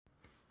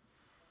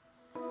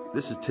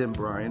This is Tim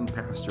Bryan,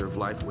 pastor of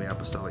Lifeway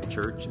Apostolic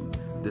Church, and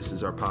this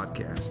is our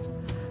podcast.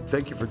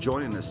 Thank you for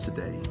joining us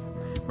today.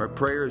 My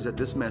prayer is that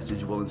this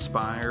message will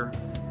inspire,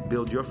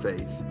 build your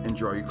faith, and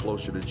draw you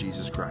closer to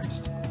Jesus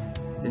Christ.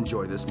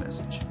 Enjoy this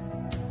message.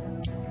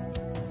 I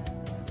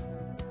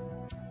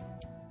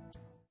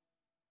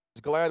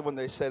was glad when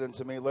they said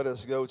unto me, "Let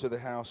us go to the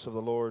house of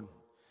the Lord."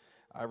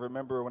 I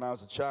remember when I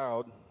was a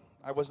child,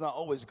 I was not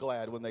always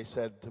glad when they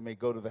said to me,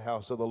 "Go to the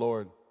house of the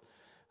Lord."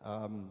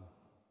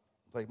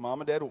 Like,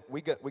 Mom and Dad, we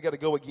got to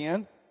go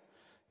again.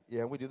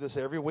 Yeah, we do this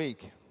every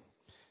week.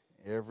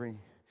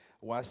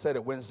 Well, I said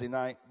it Wednesday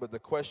night, but the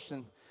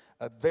question,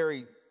 a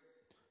very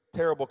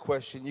terrible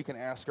question you can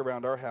ask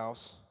around our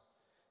house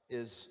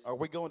is, are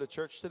we going to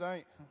church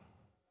tonight?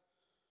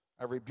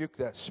 I rebuke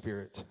that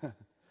spirit.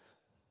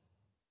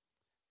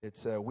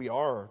 We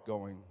are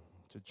going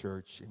to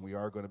church, and we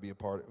are going to be a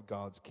part of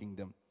God's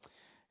kingdom.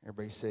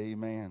 Everybody say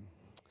amen.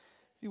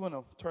 If you want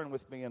to turn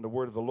with me in the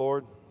word of the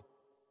Lord.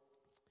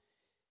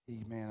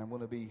 Amen. I'm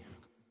going to be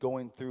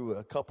going through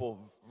a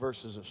couple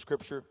verses of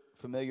Scripture,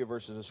 familiar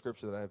verses of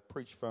Scripture that I've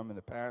preached from in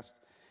the past,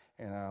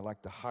 and I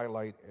like to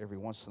highlight every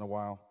once in a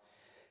while.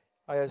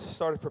 I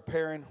started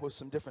preparing with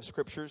some different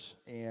Scriptures,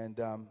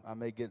 and I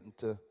may get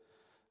into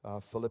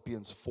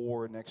Philippians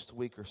 4 next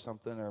week or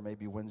something, or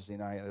maybe Wednesday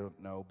night, I don't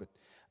know. But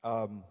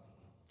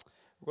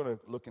we're going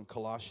to look in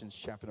Colossians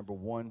chapter number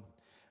 1,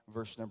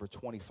 verse number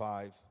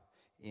 25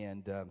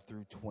 and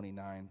through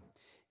 29.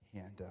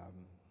 And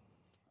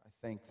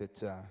I think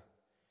that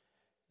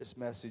this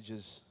message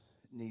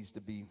needs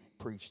to be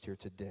preached here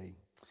today.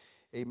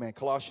 Amen.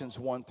 Colossians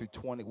 1 through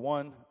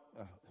 21,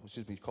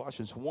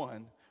 Colossians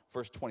 1,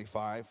 verse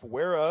 25,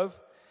 whereof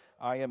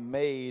I am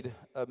made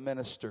a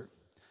minister,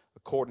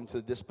 according to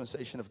the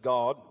dispensation of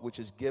God, which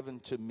is given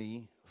to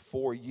me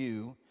for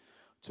you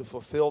to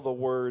fulfill the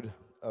word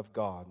of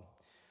God.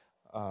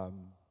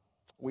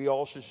 We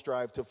all should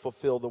strive to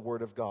fulfill the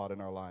word of God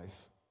in our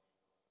life.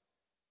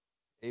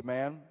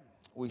 Amen.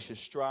 We should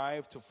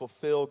strive to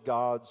fulfill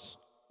God's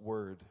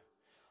word.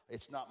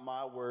 It's not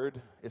my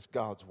word, it's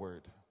God's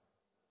word.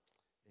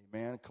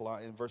 Amen.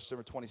 In verse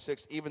number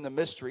 26, even the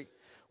mystery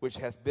which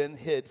hath been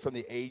hid from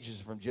the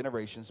ages, from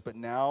generations, but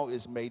now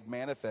is made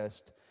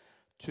manifest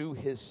to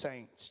his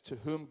saints, to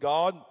whom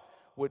God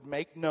would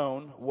make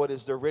known what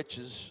is the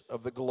riches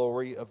of the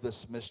glory of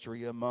this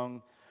mystery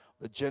among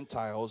the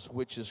Gentiles,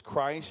 which is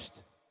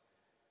Christ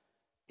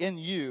in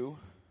you,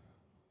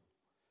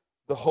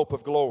 the hope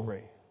of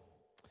glory.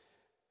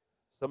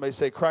 Somebody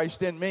say,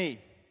 Christ in me.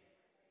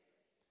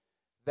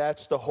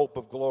 That's the hope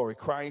of glory.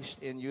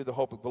 Christ in you, the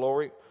hope of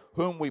glory,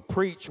 whom we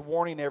preach,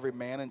 warning every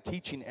man and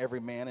teaching every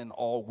man in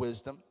all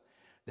wisdom,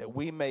 that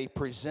we may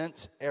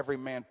present every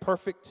man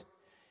perfect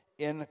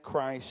in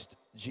Christ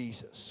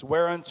Jesus.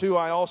 Whereunto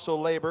I also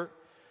labor,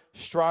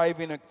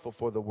 striving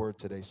for the word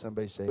today.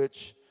 Somebody say,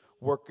 which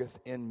worketh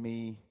in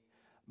me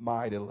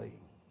mightily.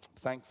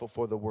 Thankful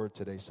for the word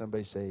today.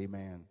 Somebody say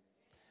amen.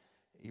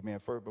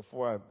 Amen.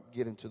 Before I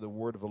get into the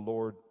word of the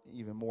Lord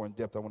even more in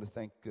depth, I want to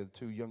thank the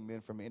two young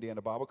men from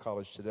Indiana Bible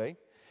College today.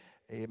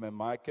 Amen.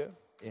 Micah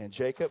and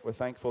Jacob. We're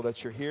thankful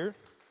that you're here,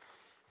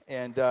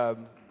 and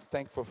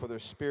thankful for their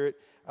spirit.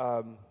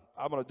 I'm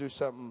going to do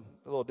something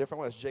a little different.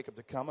 I want Jacob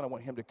to come, and I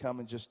want him to come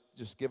and just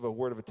give a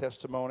word of a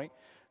testimony,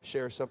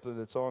 share something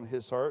that's on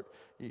his heart.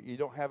 You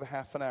don't have a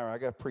half an hour. I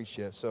got to preach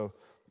yet, so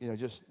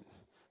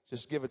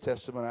just give a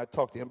testimony. I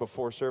talked to him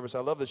before service. I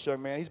love this young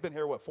man. He's been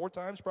here, 4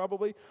 times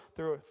probably?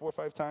 4 or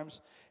 5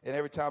 times. And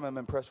every time I'm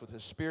impressed with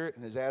his spirit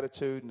and his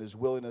attitude and his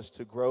willingness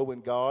to grow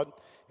in God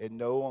and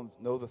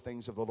know the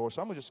things of the Lord.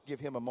 So I'm going to just give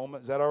him a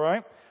moment. Is that all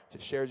right? To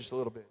share just a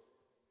little bit.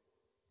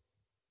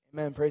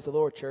 Amen. Praise the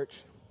Lord,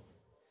 church.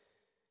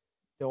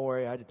 Don't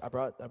worry. I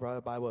brought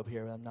a Bible up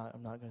here. But I'm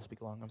not going to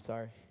speak long. I'm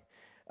sorry.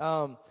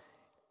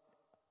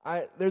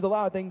 There's a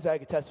lot of things I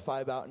could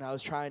testify about, and I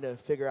was trying to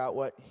figure out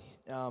what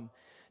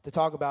to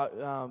talk about,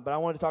 but I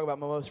wanted to talk about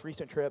my most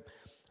recent trip.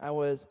 I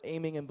was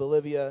aiming in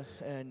Bolivia,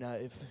 and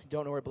if you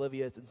don't know where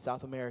Bolivia is, in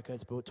South America.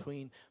 It's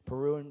between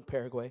Peru and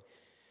Paraguay.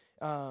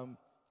 And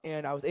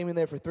I was aiming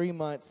there for 3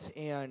 months,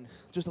 and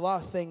just a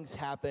lot of things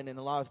happened, and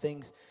a lot of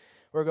things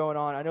were going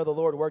on. I know the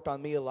Lord worked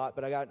on me a lot,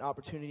 but I got an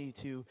opportunity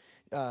to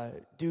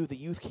do the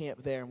youth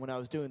camp there, and when I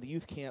was doing the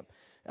youth camp,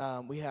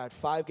 we had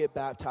 5 get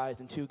baptized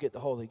and 2 get the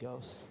Holy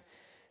Ghost.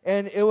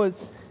 And it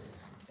was,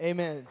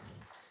 amen.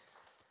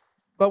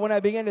 But when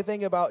I began to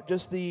think about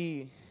just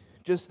the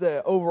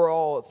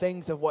overall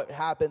things of what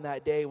happened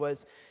that day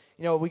was,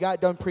 we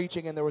got done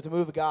preaching and there was a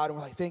move of God, and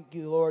we're like, thank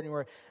you, Lord. And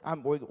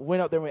we went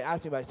up there and we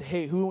asked anybody, I said,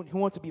 hey, who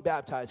wants to be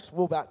baptized? Because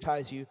we'll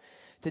baptize you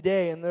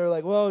today. And they're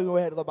like, well,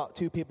 we had about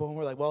 2 people. And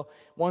we're like, well,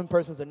 1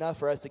 person's enough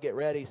for us to get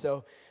ready.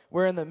 So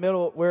we're in the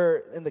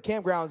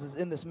campgrounds is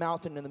in this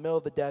mountain in the middle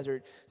of the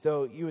desert.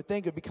 So you would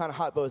think it would be kind of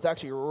hot, but it's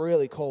actually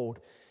really cold.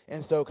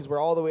 And so, because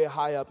we're all the way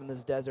high up in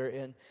this desert,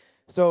 and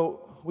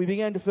so we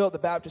began to fill up the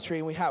baptistry,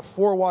 and we have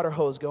 4 water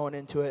hoses going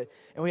into it,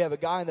 and we have a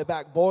guy in the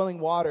back boiling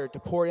water to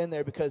pour in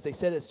there because they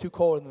said it's too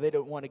cold, and they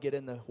didn't want to get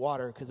in the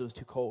water because it was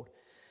too cold.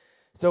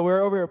 So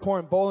we're over here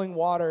pouring boiling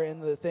water in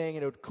the thing,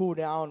 and it would cool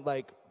down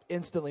like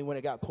instantly when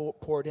it got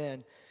poured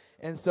in.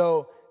 And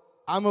so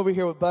I'm over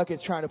here with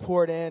buckets trying to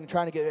pour it in,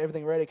 trying to get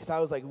everything ready because I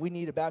was like, we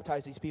need to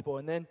baptize these people.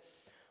 And then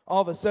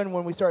all of a sudden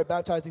when we started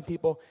baptizing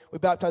people, we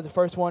baptized the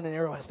first one and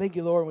everyone was, thank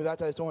you, Lord, and we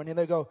baptized the one. And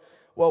they go,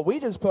 well, we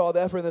just put all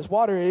the effort in this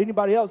water.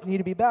 Anybody else need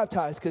to be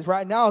baptized because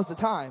right now is the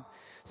time.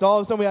 So all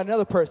of a sudden we had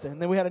another person,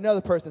 and then we had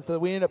another person. So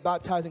we ended up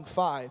baptizing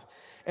 5.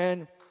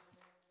 And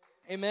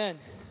amen.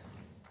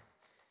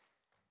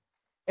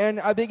 And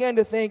I began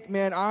to think,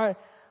 man, I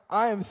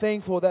am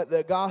thankful that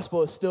the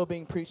gospel is still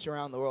being preached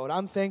around the world.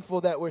 I'm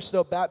thankful that we're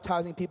still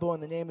baptizing people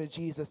in the name of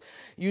Jesus.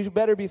 You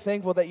better be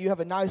thankful that you have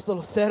a nice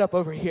little setup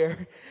over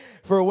here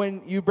for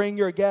when you bring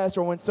your guests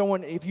or when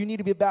someone, if you need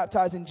to be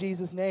baptized in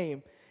Jesus'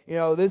 name, you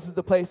know, this is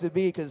the place to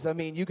be because, I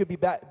mean, you could be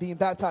being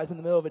baptized in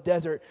the middle of a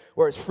desert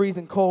where it's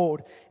freezing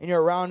cold and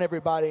you're around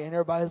everybody and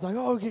everybody's like,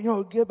 oh, you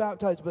know, get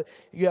baptized. But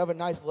you have a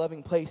nice,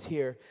 loving place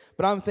here.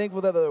 But I'm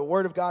thankful that the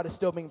word of God is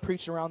still being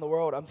preached around the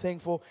world. I'm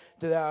thankful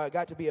that I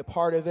got to be a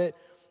part of it.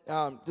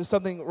 Just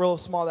something real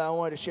small that I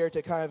wanted to share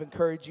to kind of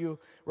encourage you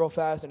real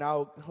fast, and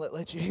I'll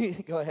let you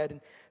go ahead and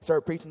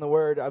start preaching the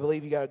word. I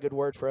believe you got a good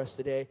word for us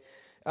today.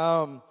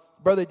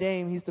 Brother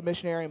Dame, he's the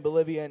missionary in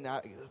Bolivia, and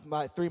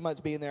my 3 months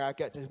being there, I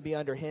got to be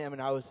under him,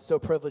 and I was so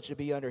privileged to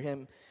be under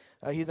him.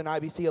 He's an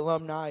IBC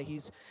alumni.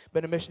 He's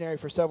been a missionary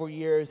for several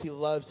years. He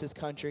loves his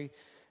country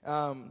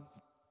that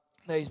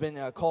he's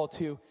been called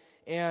to.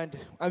 And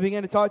I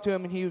began to talk to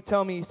him, and he would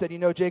tell me, he said, you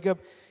know, Jacob,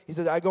 he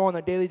said, I go on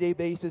a daily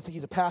basis.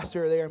 He's a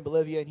pastor there in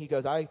Bolivia, and he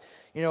goes, I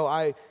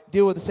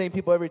deal with the same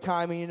people every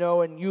time,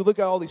 and you look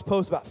at all these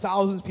posts about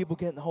thousands of people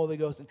getting the Holy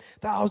Ghost and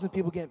thousands of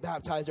people getting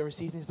baptized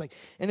overseas, and he's like,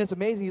 and it's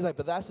amazing. He's like,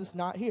 but that's just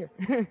not here.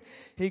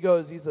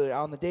 He's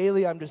on the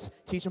daily, I'm just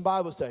teaching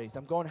Bible studies.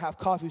 I'm going to have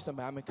coffee with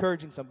somebody. I'm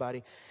encouraging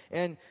somebody.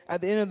 And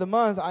at the end of the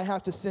month, I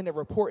have to send a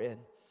report in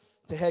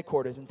to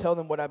headquarters and tell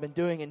them what I've been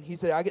doing. And he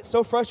said, I get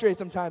so frustrated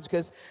sometimes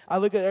because I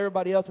look at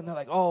everybody else and they're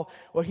like, oh,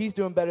 well, he's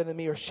doing better than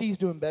me, or she's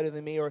doing better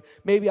than me, or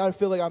maybe I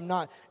feel like I'm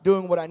not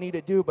doing what I need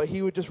to do. But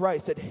he would just write, he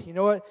said, you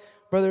know what,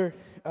 brother,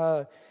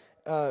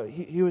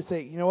 he would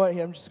say, you know what,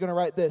 I'm just going to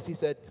write this. He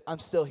said, I'm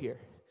still here.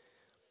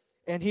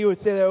 And he would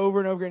say that over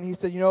and over again. He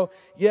said, you know,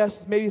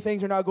 yes, maybe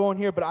things are not going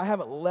here, but I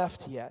haven't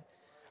left yet.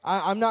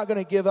 I'm not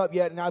going to give up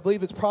yet. And I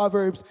believe it's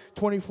Proverbs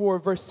 24,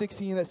 verse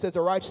 16 that says,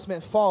 a righteous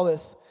man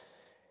falleth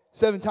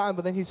 7 times,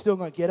 but then he's still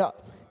going to get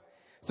up.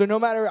 So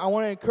I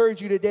want to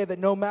encourage you today that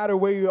no matter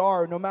where you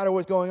are, no matter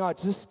what's going on,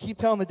 just keep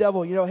telling the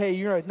devil, you know, hey,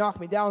 you're going to knock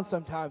me down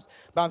sometimes,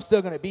 but I'm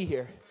still going to be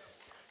here.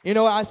 You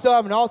know, I still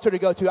have an altar to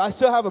go to. I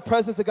still have a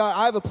presence of God.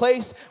 I have a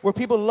place where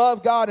people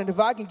love God, and if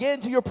I can get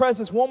into your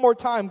presence one more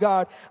time,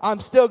 God, I'm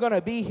still going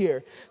to be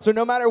here. So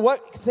no matter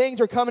what things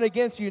are coming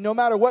against you, no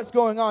matter what's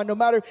going on, no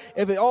matter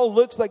if it all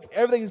looks like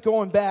everything's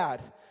going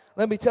bad,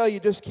 let me tell you,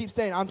 just keep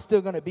saying, I'm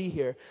still going to be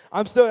here.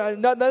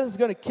 Nothing's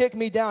going to kick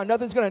me down.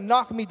 Nothing's going to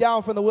knock me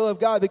down from the will of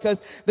God, because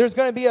there's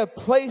going to be a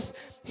place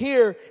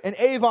here in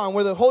Avon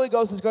where the Holy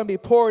Ghost is going to be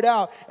poured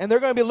out, and they're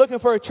going to be looking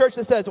for a church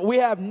that says, we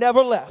have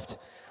never left.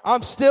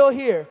 I'm still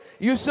here.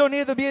 You still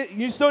need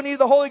the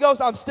Holy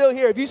Ghost. I'm still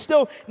here. If you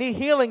still need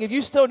healing, if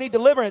you still need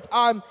deliverance,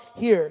 I'm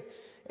here.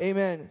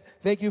 Amen.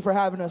 Thank you for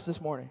having us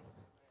this morning.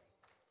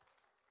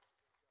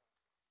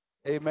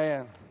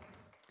 Amen.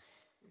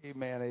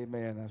 Amen,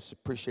 amen. I just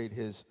appreciate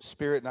his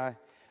spirit, and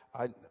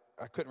I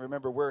couldn't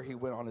remember where he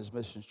went on his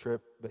missions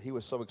trip, but he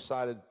was so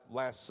excited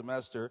last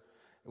semester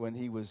when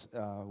he was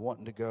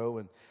wanting to go,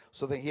 and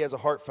so I think he has a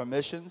heart for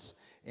missions,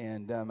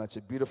 and that's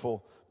a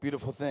beautiful,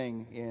 beautiful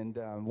thing.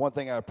 And one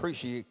thing I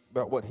appreciate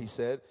about what he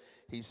said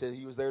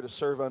he was there to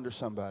serve under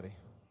somebody.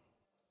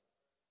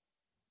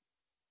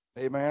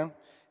 Amen,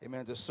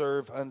 amen. To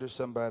serve under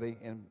somebody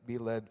and be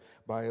led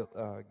by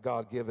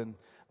God-given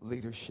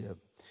leadership.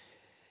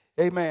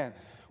 Amen.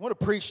 I want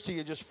to preach to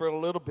you just for a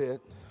little bit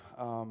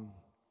on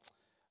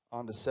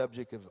the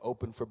subject of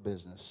open for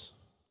business.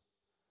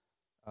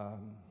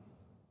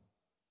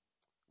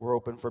 We're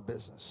open for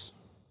business.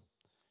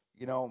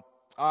 You know,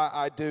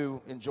 I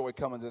do enjoy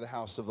coming to the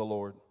house of the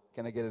Lord.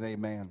 Can I get an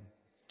amen?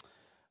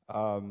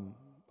 I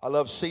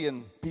love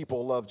seeing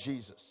people love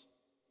Jesus.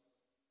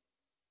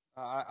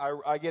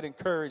 I get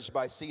encouraged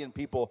by seeing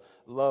people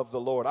love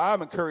the Lord.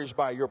 I'm encouraged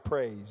by your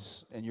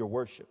praise and your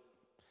worship.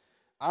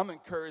 I'm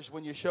encouraged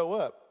when you show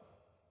up.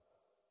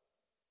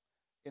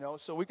 You know,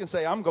 so we can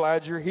say, I'm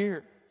glad you're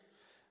here.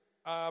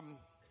 And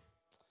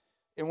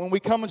when we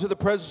come into the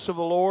presence of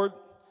the Lord,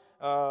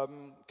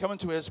 come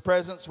into his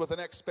presence with an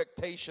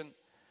expectation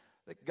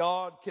that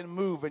God can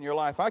move in your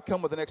life. I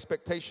come with an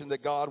expectation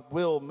that God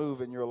will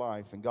move in your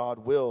life, and God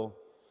will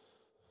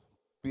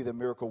be the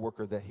miracle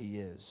worker that he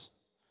is.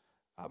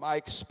 I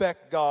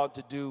expect God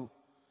to do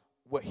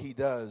what he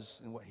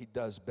does and what he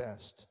does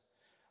best.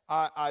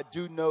 I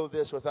do know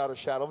this without a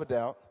shadow of a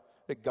doubt,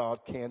 that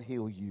God can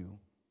heal you.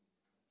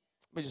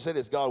 Let me just say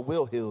this, God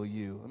will heal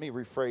you. Let me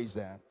rephrase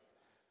that.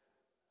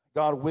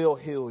 God will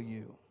heal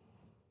you.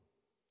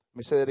 Let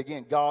me say that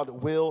again, God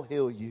will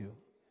heal you.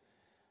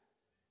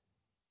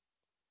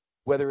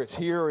 Whether it's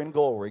here or in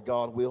glory,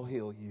 God will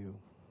heal you.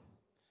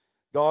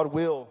 God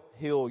will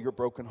heal your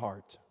broken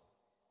heart.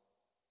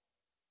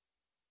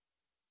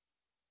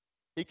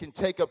 He can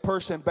take a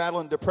person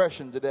battling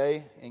depression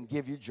today and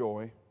give you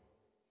joy.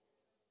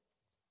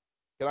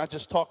 Can I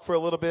just talk for a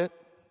little bit?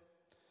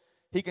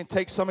 He can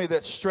take somebody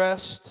that's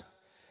stressed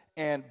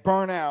and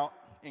burn out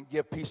and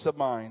give peace of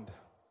mind.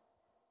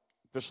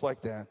 Just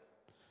like that.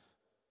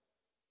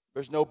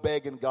 There's no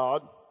begging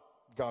God.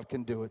 God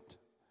can do it.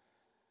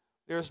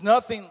 There's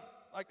nothing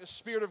like the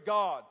Spirit of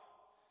God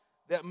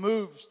that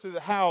moves through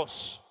the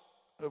house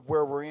of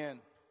where we're in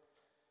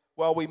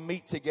while we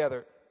meet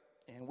together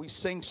and we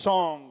sing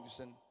songs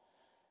and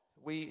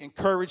we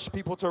encourage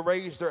people to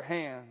raise their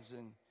hands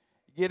and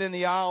get in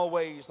the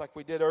aisleways like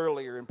we did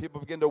earlier, and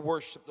people begin to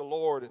worship the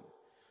Lord.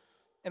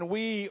 And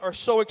we are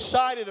so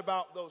excited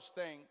about those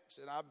things,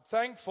 and I'm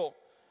thankful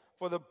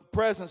for the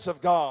presence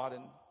of God.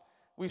 And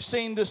we've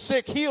seen the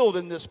sick healed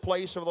in this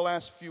place over the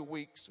last few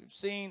weeks. We've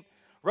seen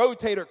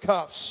rotator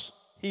cuffs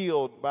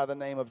healed by the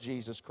name of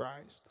Jesus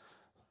Christ.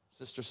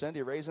 Sister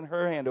Cindy raising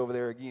her hand over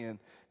there again.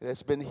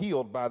 That's been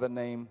healed by the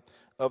name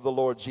of the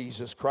Lord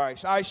Jesus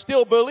Christ. I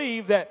still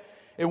believe that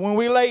when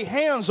we lay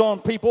hands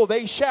on people,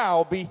 they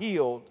shall be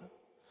healed.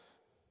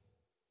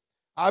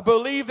 I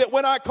believe that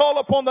when I call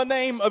upon the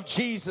name of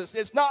Jesus,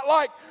 it's not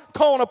like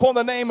calling upon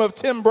the name of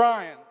Tim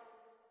Bryan.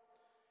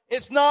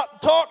 It's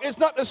not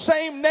the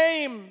same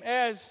name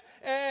as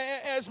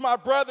my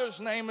brother's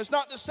name. It's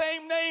not the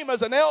same name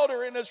as an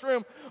elder in this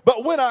room.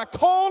 But when I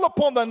call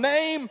upon the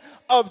name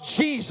of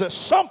Jesus,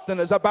 something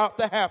is about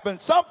to happen.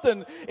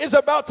 Something is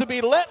about to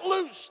be let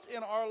loose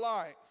in our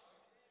life.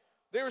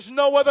 There's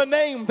no other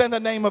name than the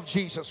name of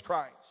Jesus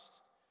Christ.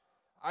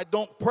 I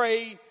don't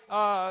pray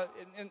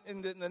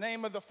in the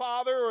name of the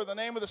Father or the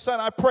name of the Son.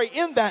 I pray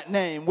in that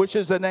name, which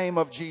is the name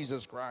of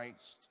Jesus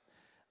Christ.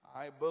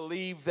 I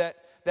believe that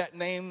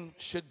name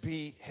should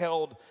be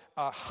held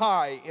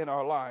high in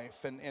our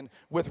life and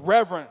with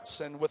reverence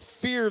and with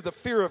fear, the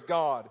fear of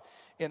God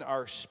in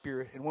our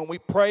spirit. And when we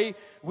pray,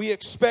 we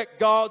expect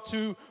God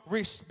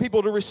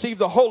people to receive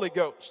the Holy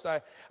Ghost.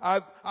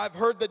 I've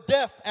heard the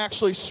deaf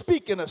actually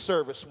speak in a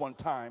service one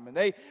time, and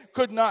they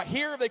could not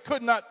hear, they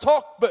could not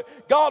talk, but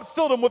God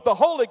filled them with the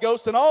Holy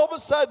Ghost, and all of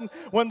a sudden,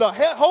 when the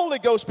Holy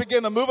Ghost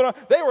began to move on,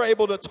 they were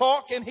able to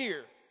talk and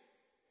hear.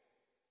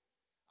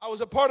 I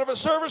was a part of a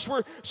service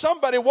where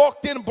somebody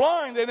walked in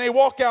blind and they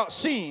walk out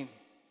seeing.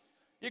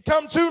 You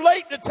come too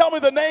late to tell me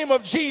the name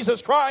of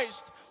Jesus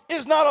Christ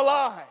is not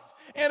alive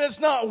and it's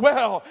not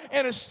well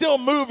and it's still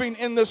moving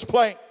in this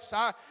place.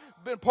 I've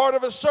been part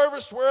of a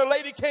service where a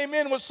lady came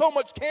in with so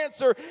much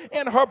cancer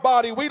in her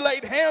body. We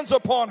laid hands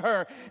upon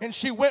her and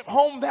she went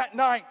home that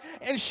night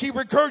and she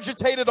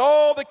regurgitated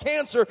all the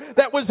cancer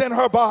that was in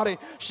her body.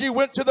 She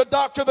went to the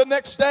doctor the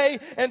next day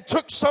and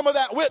took some of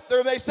that with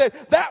her. They said,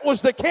 that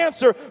was the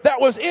cancer that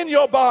was in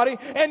your body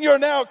and you're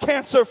now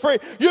cancer free.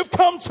 You've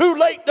come too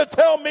late to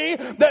tell me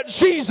that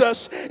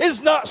Jesus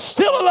is not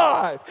still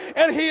alive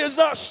and he is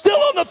not still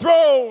on the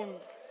throne.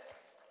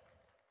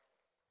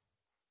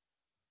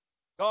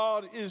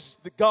 God is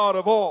the God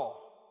of all.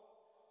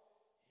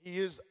 He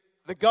is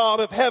the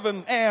God of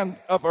heaven and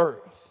of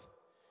earth.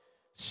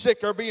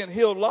 Sick are being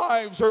healed.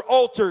 Lives are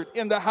altered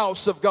in the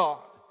house of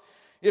God.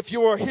 If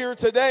you are here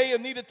today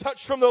and need a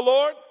touch from the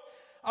Lord,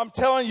 I'm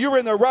telling you, you're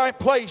in the right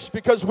place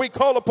because we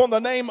call upon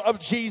the name of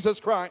Jesus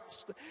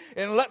Christ.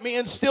 And let me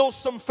instill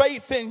some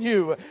faith in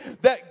you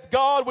that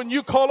God, when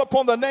you call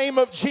upon the name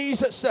of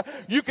Jesus,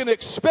 you can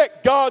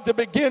expect God to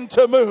begin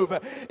to move.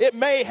 It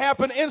may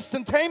happen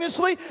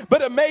instantaneously,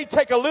 but it may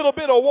take a little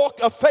bit of walk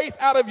of faith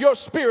out of your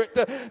spirit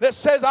that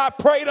says, I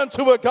prayed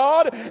unto a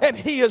God and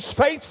he is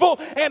faithful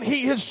and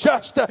he is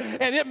just.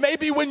 And it may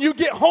be when you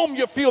get home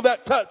you feel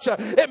that touch.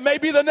 It may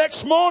be the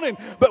next morning,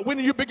 but when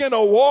you begin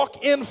to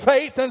walk in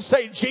faith and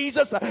say,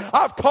 Jesus,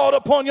 I've called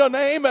upon your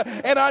name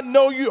and I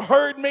know you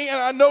heard me and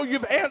I know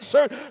you've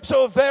answered.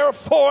 So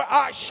therefore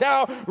I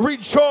shall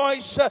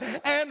rejoice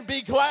and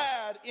be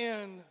glad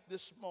in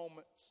this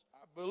moment.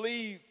 I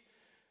believe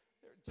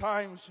there are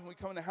times when we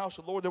come in the house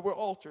of the Lord that we're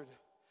altered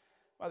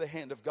by the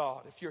hand of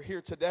God. If you're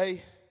here today,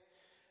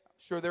 I'm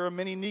sure there are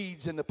many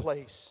needs in the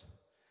place.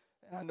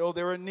 And I know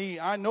there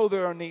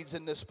are needs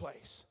in this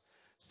place.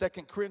 2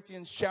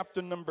 Corinthians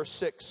chapter number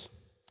 6.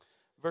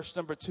 Verse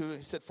number 2,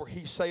 he said, for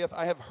he saith,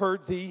 I have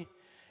heard thee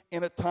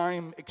in a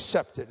time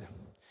accepted,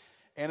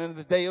 and in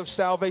the day of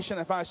salvation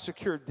have I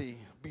secured thee.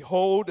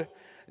 Behold,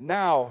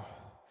 now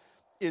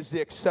is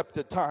the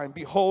accepted time.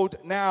 Behold,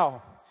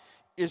 now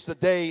is the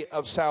day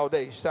of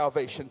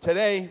salvation.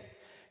 Today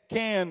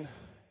can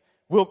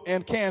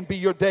be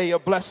your day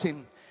of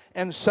blessing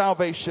and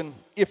salvation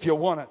if you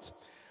want it.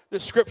 The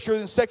scripture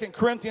in 2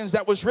 Corinthians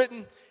that was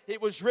written,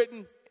 it was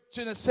written,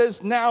 and it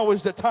says now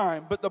is the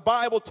time. But the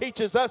Bible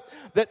teaches us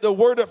that the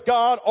word of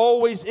God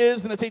always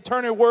is and it's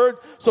eternal word.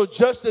 So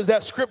just as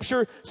that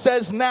scripture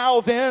says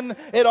now then,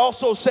 it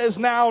also says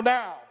now.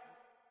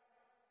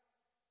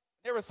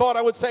 Never thought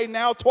I would say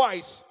now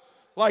twice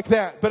like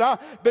that.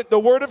 But the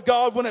word of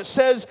God, when it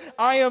says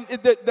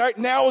that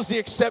now is the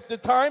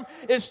accepted time,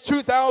 it's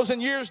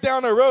 2,000 years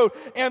down the road.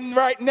 And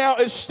right now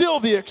is still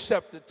the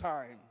accepted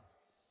time.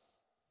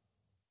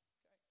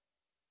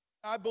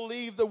 I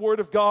believe the Word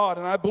of God,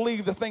 and I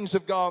believe the things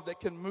of God that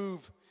can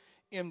move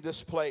in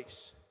this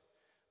place.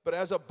 But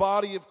as a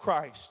body of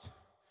Christ,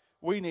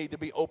 we need to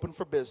be open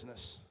for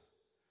business.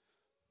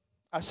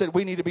 I said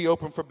we need to be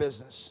open for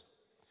business.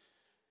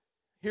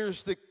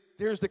 Here's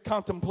the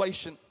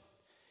contemplation.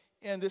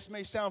 And this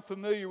may sound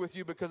familiar with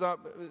you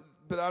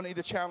but I need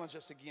to challenge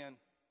us again.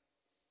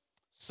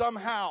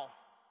 Somehow,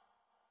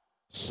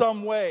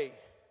 some way,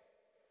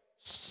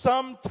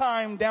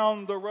 sometime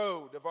down the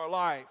road of our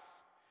life,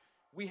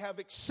 we have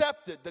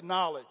accepted the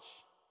knowledge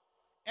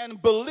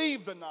and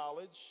believed the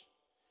knowledge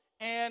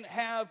and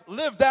have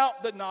lived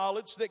out the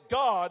knowledge that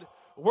God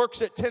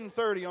works at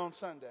 10:30 on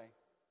Sunday.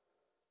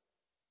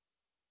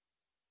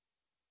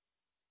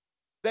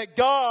 That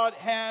God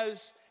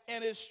has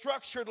and is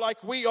structured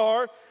like we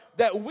are,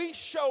 that we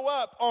show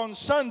up on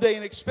Sunday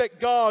and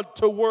expect God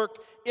to work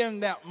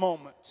in that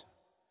moment.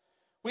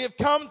 We have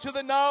come to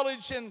the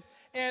knowledge and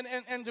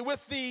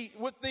with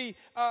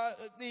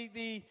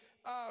the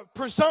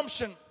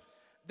presumption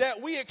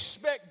that we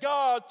expect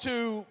God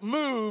to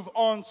move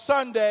on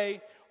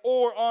Sunday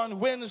or on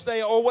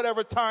Wednesday or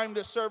whatever time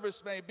the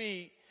service may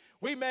be.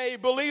 We may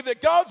believe that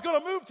God's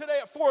going to move today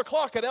at 4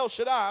 o'clock at El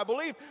Shaddai. I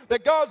believe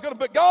that God's going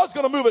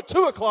to move at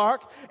 2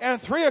 o'clock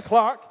and 3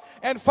 o'clock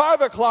and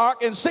 5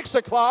 o'clock and 6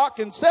 o'clock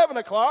and 7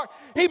 o'clock.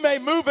 He may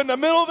move in the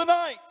middle of the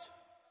night.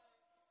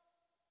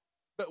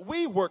 But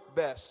we work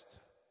best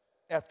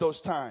at those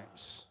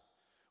times.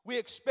 We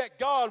expect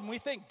God and we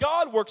think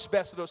God works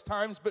best at those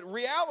times, but in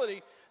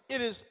reality,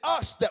 it is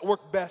us that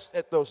work best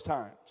at those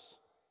times.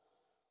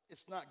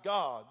 It's not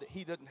God, that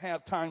He doesn't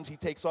have times He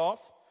takes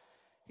off.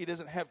 He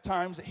doesn't have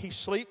times that He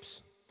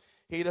sleeps.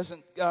 He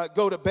doesn't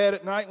go to bed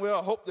at night. Well,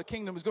 I hope the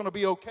kingdom is going to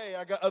be okay.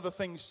 I got other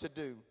things to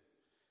do.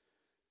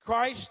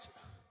 Christ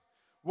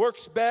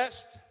works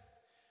best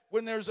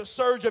when there's a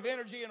surge of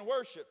energy and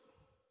worship.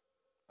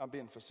 I'm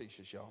being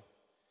facetious, y'all.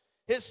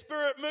 His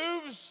Spirit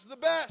moves the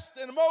best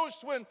and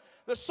most when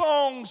the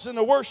songs and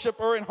the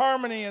worship are in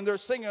harmony and they're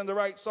singing the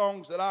right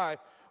songs that I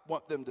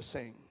want them to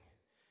sing.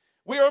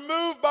 We are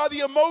moved by the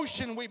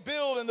emotion we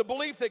build and the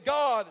belief that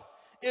God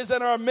is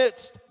in our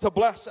midst to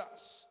bless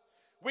us.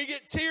 We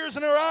get tears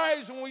in our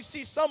eyes when we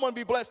see someone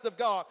be blessed of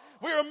God.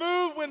 We are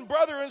moved when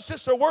brother and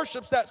sister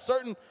worships that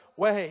certain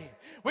way.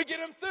 We get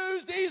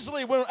enthused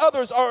easily when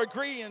others are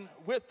agreeing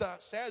with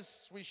us,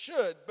 as we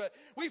should. But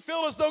we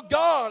feel as though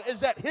God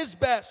is at His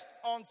best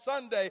on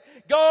Sunday.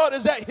 God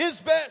is at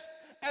His best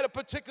at a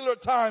particular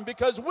time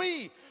because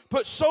we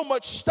put so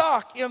much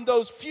stock in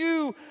those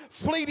few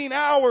fleeting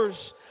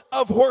hours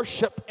of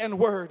worship and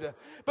word.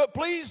 But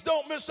please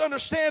don't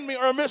misunderstand me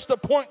or miss the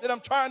point that I'm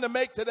trying to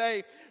make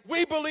today.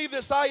 We believe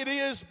this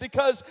idea is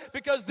because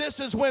this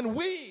is when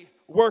we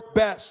work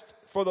best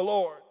for the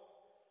Lord.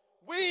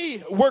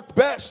 We work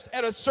best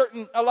at a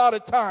certain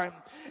allotted time.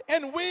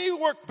 And we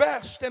work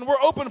best and we're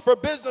open for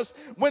business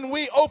when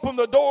we open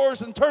the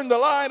doors and turn the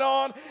light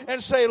on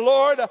and say,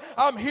 Lord,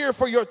 I'm here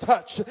for your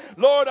touch.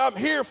 Lord, I'm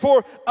here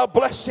for a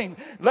blessing.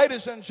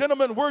 Ladies and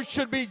gentlemen, we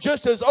should be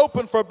just as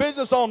open for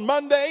business on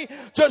Monday,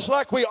 just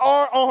like we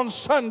are on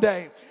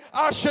Sunday.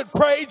 I should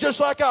pray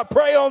just like I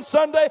pray on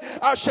Sunday.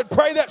 I should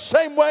pray that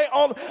same way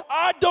on.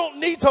 I don't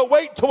need to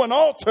wait to an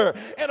altar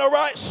and a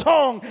right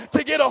song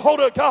to get a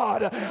hold of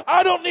God.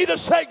 I don't need to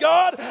say,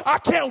 God, I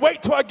can't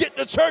wait till I get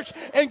to church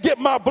and get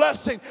my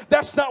blessing.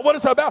 That's not what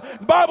it's about.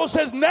 The Bible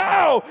says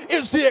now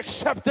is the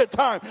accepted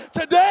time.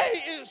 Today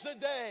is the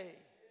day.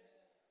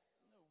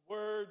 The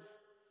Word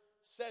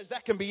says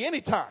that can be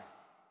any time.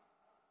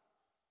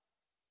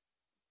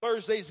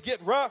 Thursdays get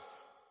rough.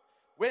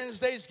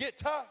 Wednesdays get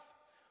tough.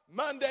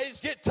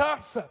 Mondays get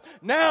tough.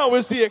 Now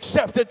is the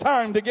accepted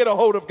time to get a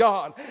hold of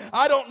God.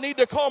 I don't need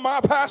to call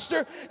my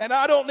pastor and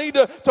I don't need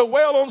to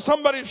wail on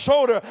somebody's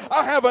shoulder.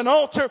 I have an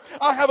altar.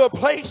 I have a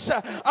place.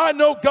 I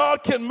know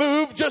God can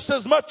move just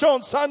as much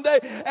on Sunday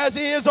as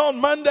He is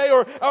on Monday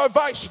or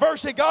vice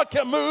versa. God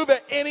can move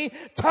at any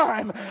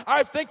time.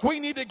 I think we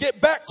need to get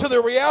back to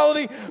the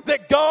reality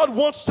that God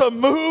wants to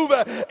move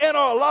in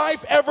our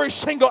life every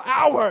single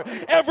hour,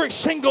 every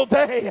single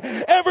day,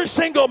 every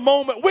single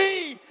moment.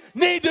 We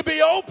need to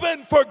be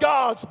open for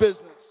God's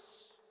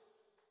business.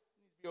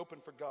 Be open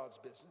for God's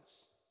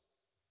business.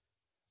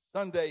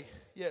 Sunday,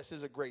 yes,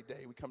 is a great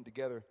day. We come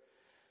together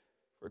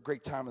for a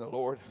great time in the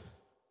Lord.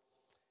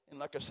 And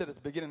like I said at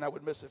the beginning, I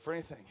wouldn't miss it for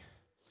anything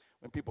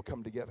when people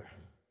come together.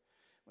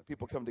 When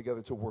people come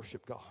together to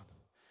worship God.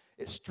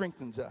 It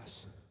strengthens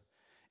us.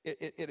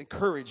 It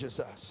encourages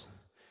us.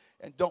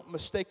 And don't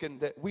mistaken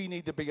that we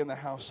need to be in the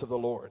house of the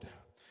Lord.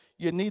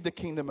 You need the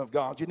kingdom of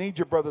God. You need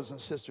your brothers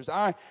and sisters.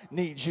 I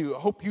need you. I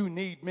hope you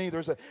need me.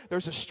 There's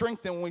a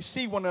strength in when we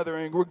see one another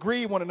and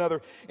agree one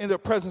another in the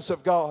presence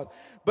of God.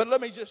 But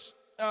let me just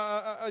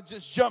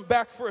just jump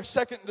back for a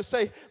second to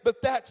say, but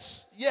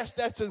yes,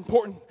 that's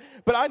important.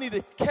 But I need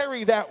to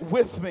carry that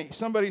with me.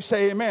 Somebody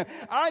say amen.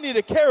 I need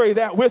to carry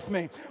that with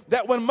me.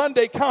 That when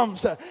Monday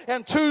comes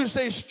and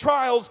Tuesday's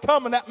trials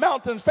come and that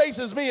mountain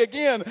faces me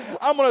again,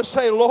 I'm going to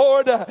say,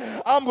 Lord,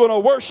 I'm going to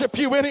worship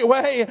you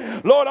anyway.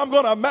 Lord, I'm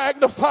going to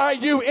magnify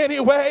you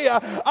anyway.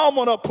 I'm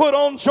going to put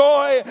on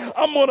joy.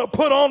 I'm going to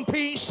put on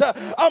peace.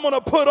 I'm going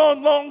to put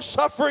on long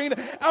suffering.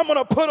 I'm going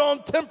to put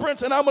on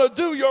temperance, and I'm going to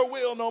do your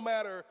will no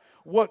matter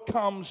what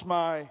comes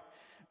my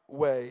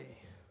way.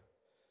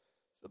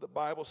 So the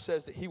Bible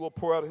says that he will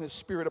pour out his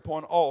spirit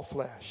upon all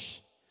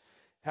flesh.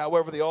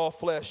 However, the all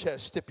flesh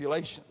has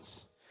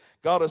stipulations.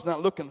 God is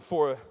not looking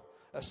for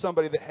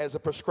somebody that has a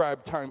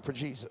prescribed time for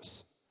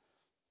Jesus.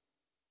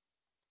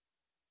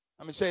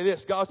 I'm going to say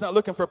this. God's not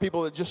looking for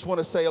people that just want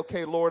to say,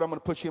 okay, Lord, I'm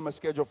going to put you in my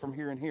schedule from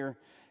here and here,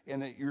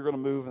 and that you're going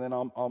to move, and then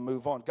I'll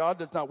move on. God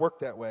does not work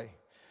that way.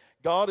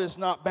 God is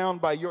not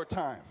bound by your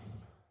time.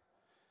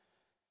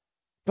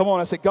 Come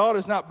on, I said, God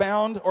is not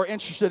bound or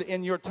interested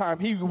in your time.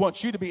 He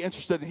wants you to be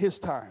interested in his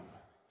time.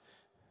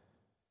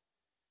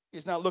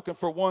 He's not looking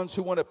for ones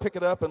who want to pick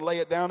it up and lay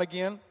it down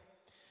again.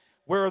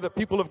 Where are the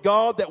people of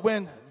God that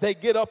when they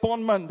get up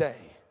on Monday,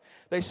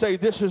 they say,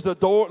 this is the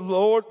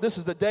Lord, this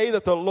is the day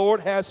that the Lord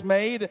has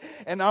made,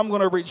 and I'm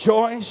going to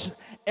rejoice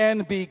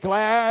and be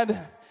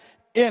glad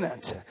in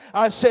it.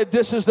 I said,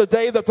 this is the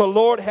day that the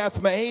Lord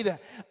hath made.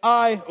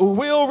 I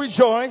will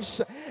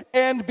rejoice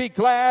and be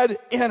glad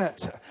in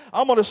it.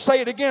 I'm going to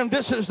say it again.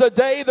 This is the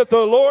day that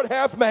the Lord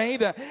hath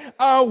made.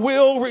 I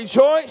will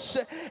rejoice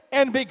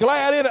and be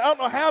glad in it. I don't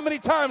know how many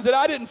times that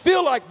I didn't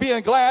feel like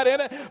being glad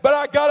in it, but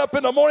I got up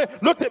in the morning,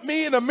 looked at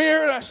me in the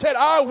mirror, and I said,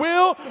 I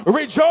will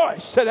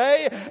rejoice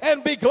today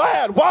and be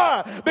glad.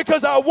 Why?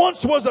 Because I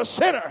once was a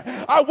sinner.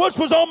 I once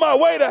was on my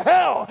way to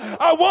hell.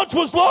 I once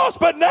was lost,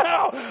 but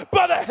now,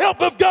 by the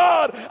help of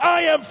God,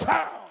 I am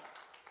found.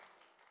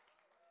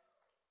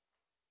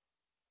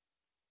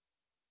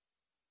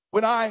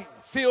 When I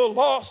feel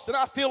lost and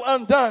I feel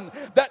undone,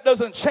 that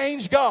doesn't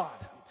change God.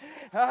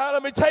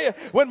 Let me tell you,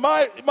 when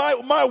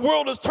my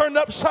world is turned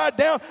upside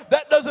down,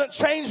 that doesn't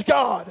change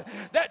God.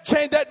 That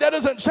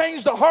doesn't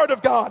change the heart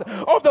of God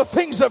or the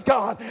things of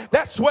God.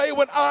 That's why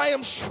when I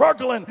am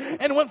struggling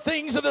and when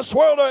things of this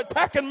world are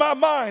attacking my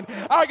mind,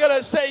 I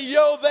gotta say,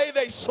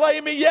 they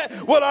slay me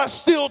yet, will I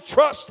still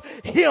trust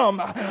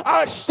him?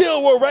 I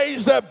still will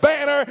raise the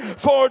banner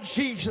for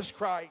Jesus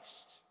Christ.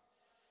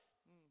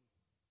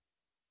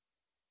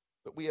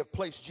 But we have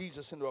placed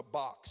Jesus into a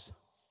box.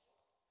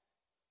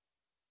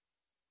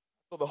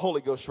 So the Holy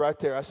Ghost right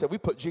there. I said, we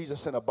put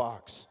Jesus in a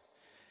box.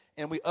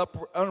 And we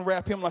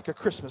unwrap him like a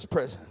Christmas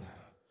present.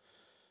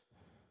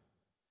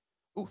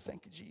 Ooh,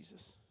 thank you,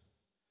 Jesus.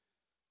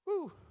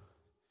 Ooh.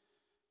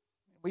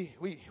 We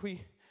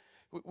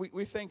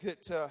think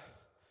that,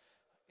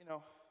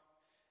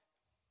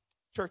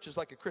 church is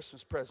like a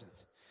Christmas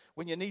present.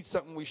 When you need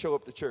something, we show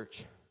up to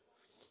church.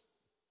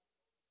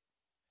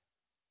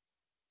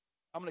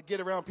 I'm going to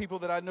get around people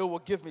that I know will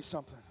give me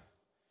something.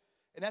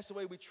 And that's the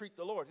way we treat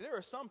the Lord. There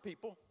are some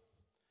people,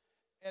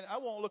 and I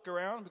won't look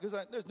around because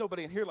there's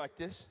nobody in here like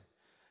this.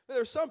 But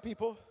there are some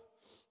people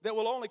that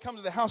will only come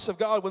to the house of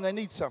God when they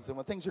need something,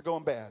 when things are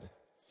going bad.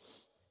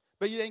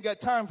 But you ain't got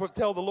time to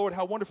tell the Lord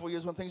how wonderful he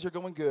is when things are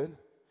going good.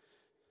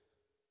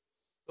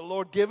 The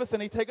Lord giveth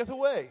and he taketh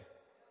away.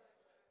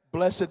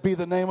 Blessed be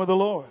the name of the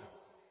Lord.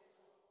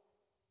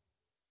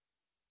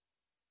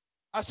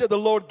 I said the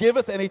Lord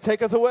giveth and he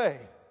taketh away.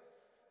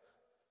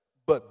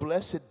 But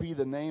blessed be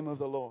the name of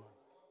the Lord.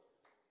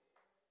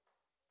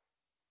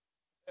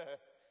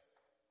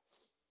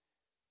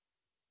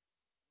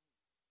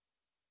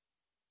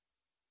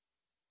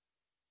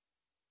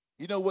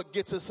 You know what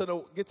gets us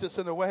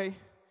in the way?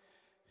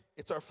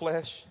 It's our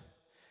flesh.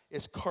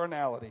 It's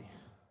carnality.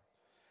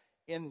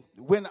 And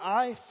when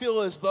I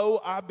feel as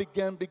though I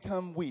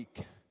become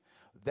weak,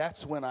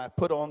 that's when I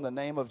put on the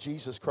name of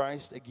Jesus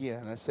Christ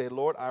again. I say,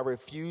 Lord, I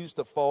refuse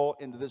to fall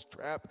into this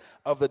trap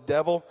of the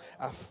devil.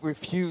 I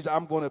refuse.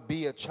 I'm going to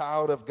be a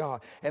child of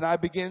God. And I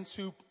begin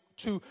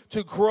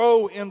to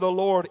grow in the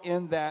Lord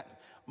in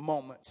that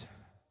moment.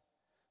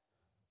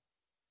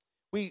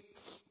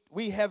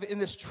 We have in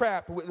this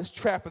trap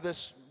of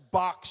this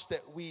box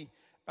that we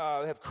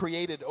have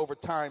created over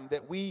time,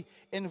 that we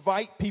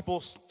invite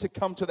people to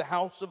come to the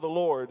house of the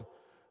Lord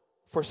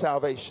for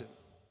salvation.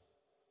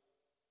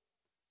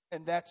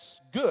 And that's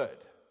good.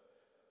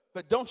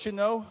 But don't you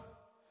know,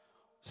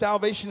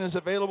 salvation is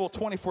available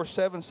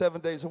 24/7, 7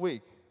 days a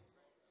week.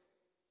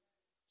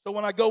 So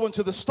when I go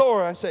into the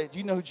store, I say, do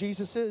you know who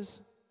Jesus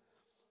is?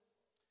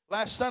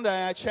 Last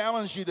Sunday, I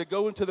challenged you to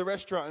go into the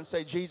restaurant and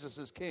say, Jesus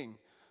is King.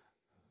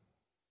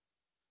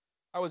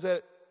 I was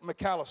at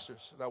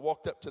McAllister's, and I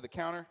walked up to the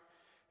counter,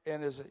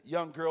 and there's a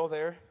young girl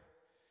there,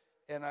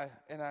 and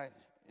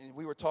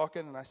we were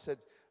talking, and I said,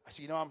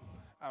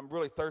 I'm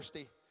really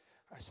thirsty.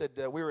 I said,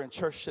 we were in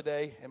church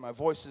today, and my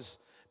voice is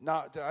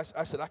not,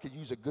 I said, I could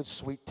use a good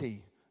sweet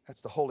tea.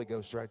 That's the Holy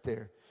Ghost right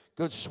there.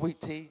 Good sweet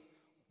tea,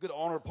 good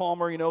Arnold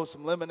Palmer,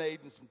 some lemonade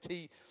and some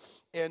tea.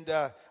 And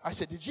I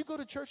said, did you go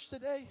to church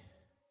today?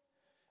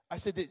 I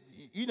said,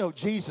 you know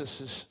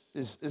Jesus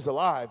is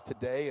alive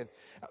today. And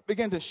I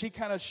began to, she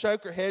kind of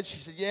shook her head. She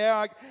said,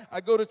 yeah,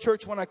 I go to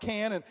church when I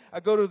can. And I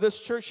go to this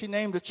church. She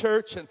named a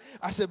church. And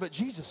I said, but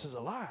Jesus is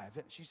alive.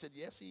 And she said,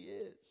 yes, he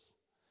is.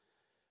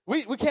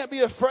 We can't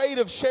be afraid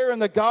of sharing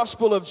the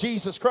gospel of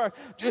Jesus Christ.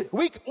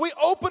 We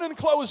open and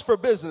close for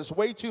business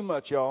way too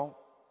much, y'all.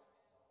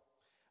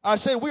 I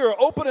said we are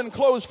open and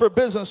closed for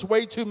business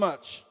way too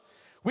much.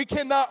 We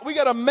got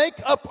to make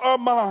up our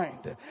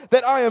mind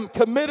that I am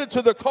committed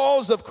to the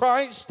cause of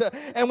Christ.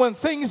 And when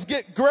things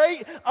get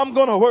great, I'm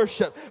going to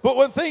worship. But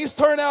when things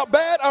turn out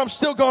bad, I'm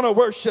still going to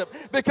worship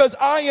because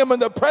I am in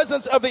the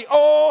presence of the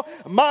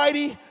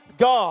Almighty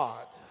God.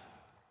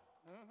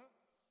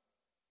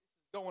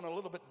 Going a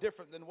little bit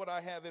different than what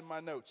I have in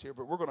my notes here,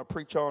 but we're going to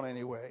preach on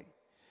anyway.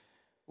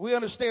 We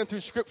understand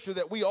through Scripture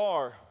that we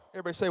are,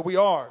 everybody say we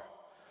are,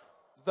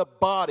 the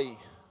body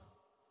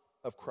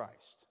of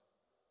Christ.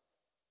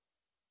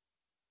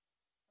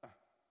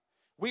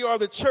 We are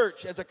the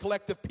church as a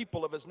collective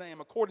people of his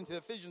name. According to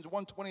Ephesians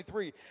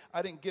 1:23,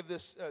 I didn't give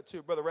this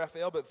to Brother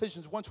Raphael, but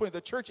Ephesians 1:20,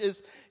 the church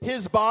is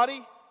his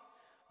body,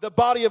 the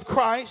body of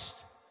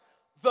Christ,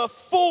 the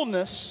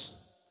fullness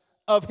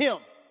of him.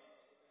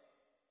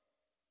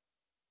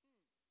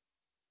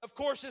 Of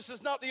course, this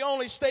is not the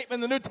only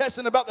statement in the New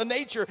Testament about the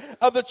nature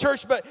of the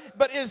church, but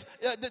is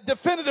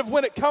definitive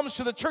when it comes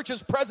to the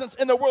church's presence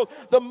in the world.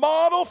 The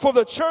model for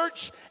the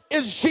church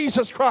is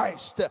Jesus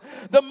Christ.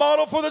 The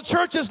model for the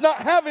church is not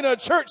having a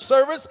church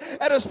service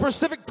at a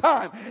specific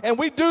time. And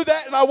we do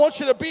that, and I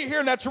want you to be here,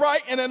 and that's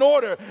right and in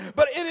order.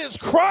 But it is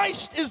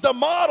Christ is the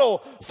model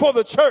for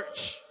the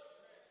church.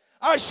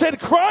 I said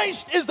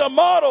Christ is the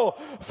model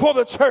for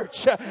the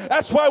church.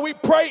 That's why we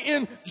pray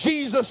in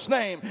Jesus'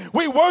 name.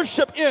 We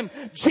worship in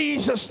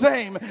Jesus'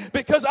 name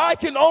because I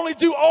can only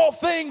do all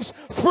things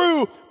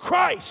through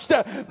Christ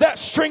that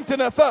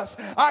strengtheneth us.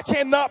 I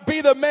cannot be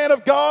the man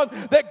of God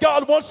that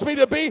God wants me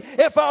to be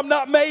if I'm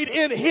not made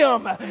in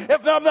him,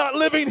 if I'm not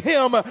living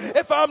him,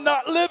 if I'm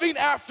not living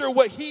after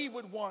what he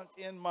would want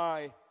in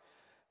my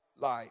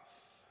life.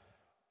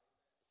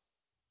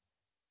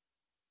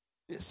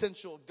 The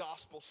essential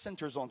gospel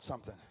centers on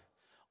something,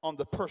 on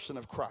the person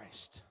of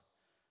Christ.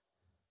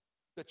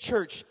 The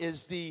church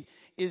is the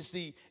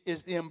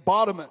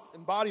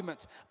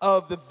embodiment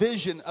of the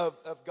vision of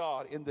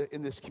God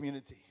in this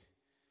community.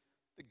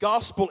 The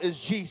gospel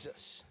is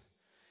Jesus.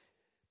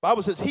 The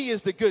Bible says he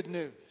is the good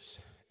news.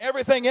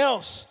 Everything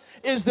else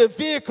is the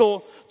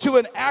vehicle to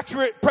an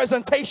accurate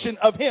presentation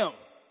of him.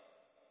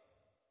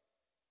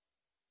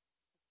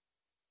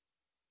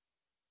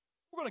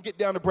 We're going to get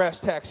down to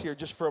brass tacks here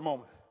just for a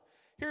moment.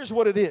 Here's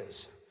what it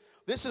is.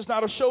 This is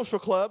not a social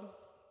club.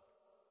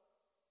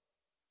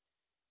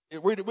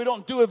 We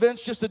don't do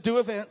events just to do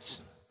events.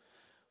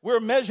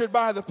 We're measured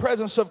by the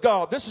presence of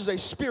God. This is a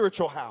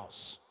spiritual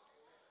house.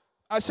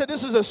 I said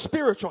this is a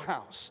spiritual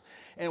house.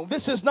 And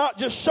this is not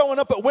just showing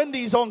up at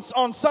Wendy's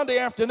on Sunday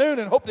afternoon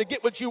and hope to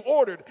get what you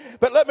ordered.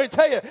 But let me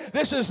tell you,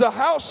 this is the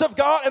house of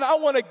God, and I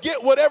want to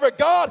get whatever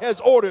God has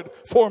ordered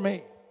for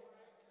me.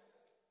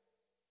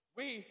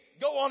 We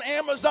go on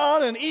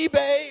Amazon and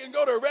eBay and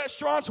go to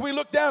restaurants. We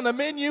look down the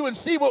menu and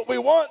see what we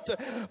want.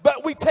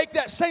 But we take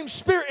that same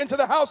spirit into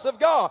the house of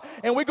God.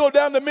 And we go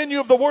down the menu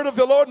of the word of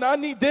the Lord. And I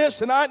need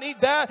this and I need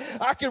that.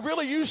 I could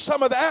really use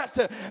some of that.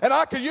 And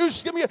I could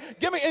use, give me,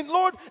 and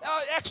Lord,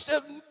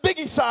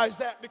 biggie size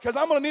that because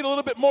I'm going to need a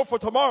little bit more for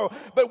tomorrow.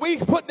 But we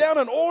put down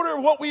an order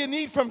of what we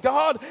need from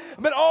God.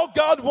 But all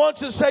God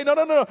wants is say, no.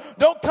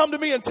 Don't come to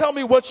me and tell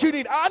me what you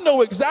need. I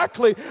know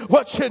exactly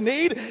what you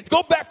need.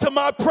 Go back to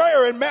my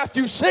prayer in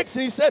Matthew 6.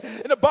 And he said,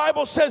 and the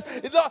Bible says,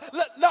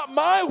 not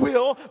my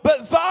will,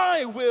 but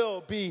thy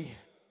will be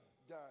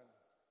done.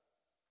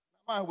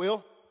 Not my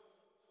will,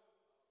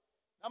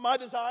 not my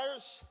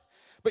desires,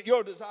 but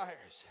your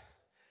desires.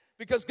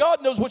 Because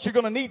God knows what you're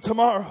going to need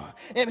tomorrow.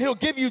 And he'll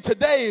give you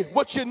today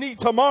what you need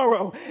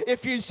tomorrow.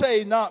 If you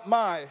say, not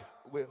my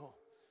will.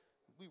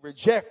 We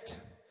reject.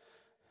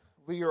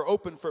 We are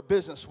open for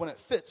business when it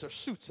fits or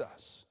suits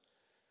us.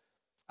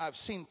 I've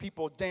seen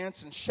people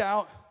dance and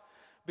shout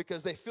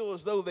because they feel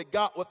as though they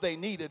got what they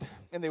needed,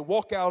 and they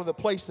walk out of the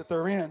place that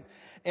they're in,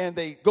 and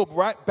they go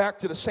right back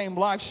to the same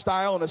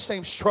lifestyle and the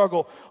same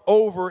struggle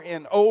over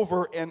and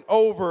over and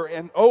over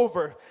and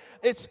over.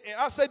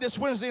 I say this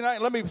Wednesday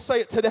night, let me say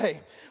it today.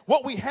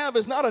 What we have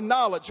is not a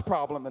knowledge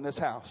problem in this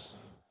house.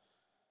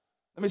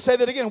 Let me say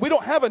that again. We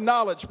don't have a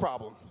knowledge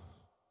problem.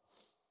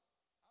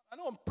 I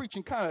know I'm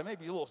preaching kind of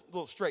maybe a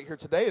little straight here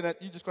today, and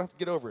you're just going to have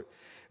to get over it.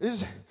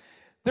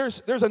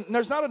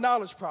 There's not a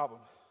knowledge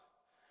problem.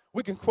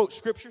 We can quote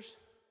scriptures.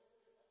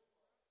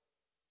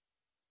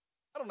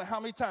 I don't know how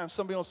many times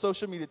somebody on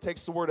social media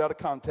takes the word out of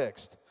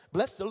context.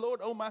 Bless the Lord,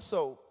 oh my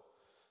soul.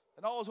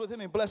 And all is with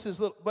him, and bless his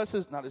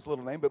not his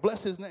little name, but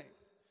bless his name.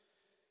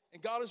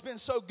 And God has been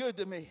so good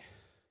to me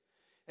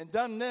and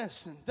done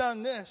this.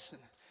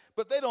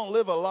 But they don't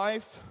live a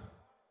life.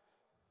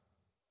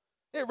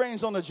 It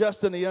rains on the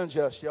just and the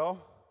unjust, y'all.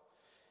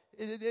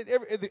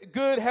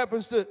 good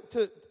happens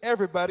to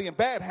everybody and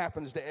bad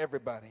happens to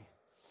everybody.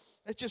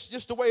 It's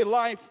just the way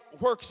life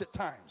works at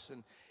times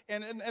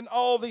and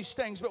all these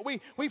things. But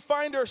we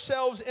find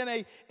ourselves in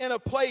a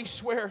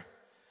place where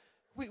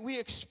we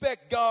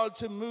expect God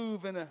to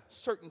move in a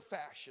certain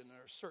fashion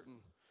or a certain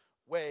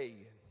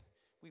way. And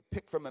we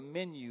pick from a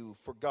menu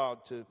for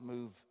God to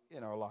move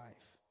in our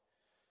life.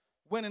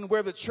 When and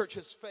where the church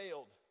has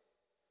failed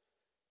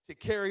to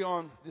carry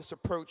on this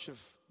approach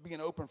of being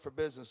open for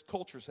business,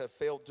 cultures have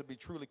failed to be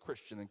truly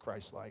Christian and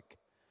Christ-like.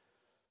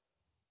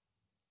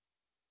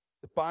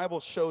 The Bible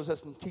shows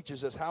us and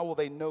teaches us, how will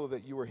they know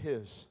that you are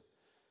His?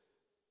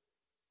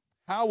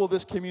 How will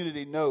this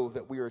community know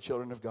that we are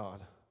children of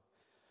God?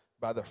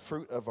 By the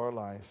fruit of our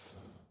life,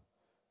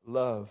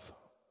 love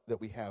that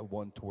we have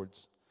one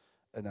towards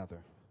another,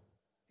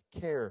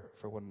 care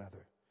for one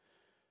another.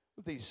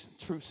 With these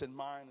truths in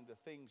mind and the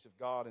things of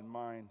God in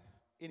mind,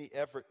 any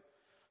effort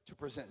to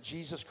present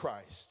Jesus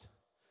Christ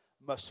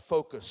must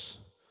focus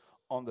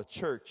on the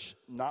church,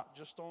 not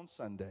just on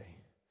Sunday,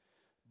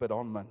 but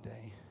on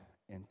Monday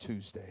and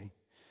Tuesday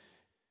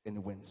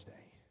and Wednesday.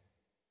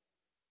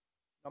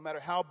 No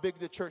matter how big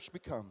the church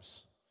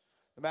becomes,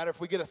 no matter if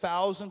we get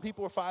 1,000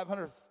 people or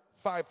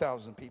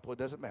 5,000 people, it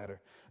doesn't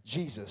matter.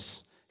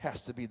 Jesus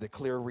has to be the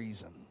clear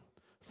reason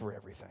for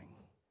everything.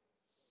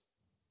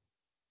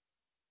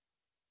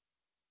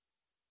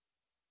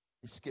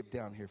 We skip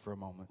down here for a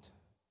moment.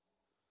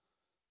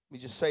 Let me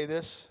just say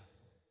this.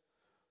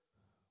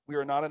 We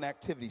are not an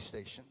activity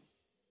station.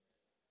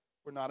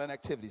 We're not an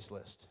activities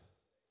list.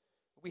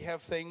 We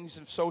have things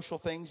and social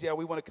things. Yeah,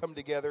 we want to come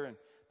together, and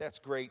that's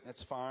great.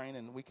 That's fine,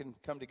 and we can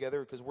come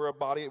together because we're a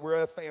body.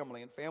 We're a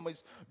family, and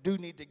families do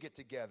need to get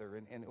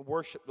together and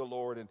worship the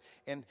Lord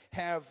and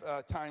have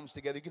times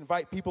together. You can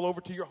invite people over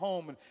to your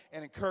home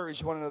and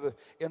encourage one another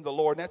in the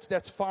Lord. And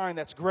that's fine.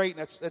 That's great.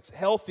 And that's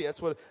healthy.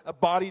 That's what a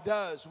body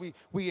does.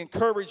 We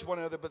encourage one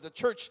another. But the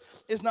church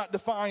is not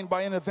defined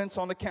by an events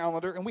on the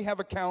calendar, and we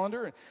have a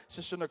calendar. And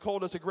Sister Nicole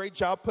does a great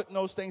job putting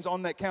those things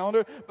on that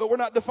calendar. But we're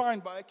not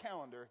defined by a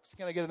calendar.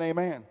 Can I get an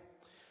amen?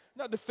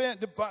 Not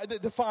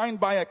defined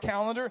by a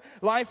calendar.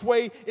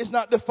 Lifeway is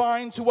not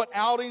defined to what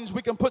outings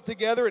we can put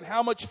together and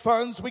how much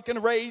funds we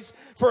can raise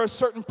for a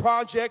certain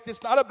project.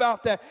 It's not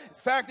about that. In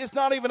fact, it's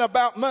not even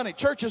about money.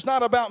 Church is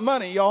not about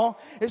money, y'all.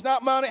 It's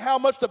not money, how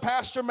much the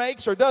pastor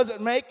makes or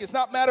doesn't make. It's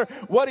not matter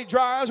what he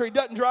drives or he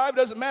doesn't drive. It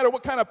doesn't matter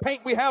what kind of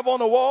paint we have on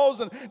the walls,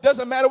 and it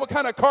doesn't matter what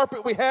kind of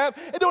carpet we have.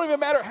 It don't even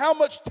matter how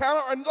much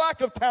talent or lack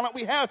of talent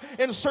we have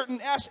in certain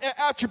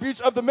attributes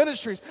of the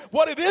ministries.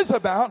 What it is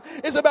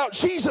about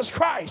Jesus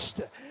Christ.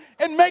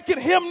 And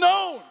making Him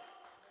known.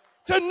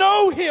 To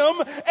know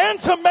Him and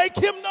to make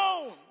Him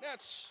known.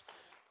 That's,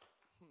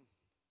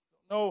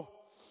 I don't know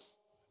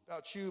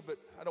about you, but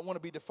I don't want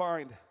to be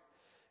defined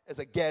as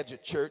a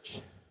gadget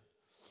church.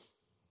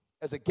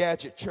 As a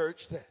gadget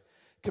church that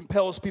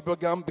compels people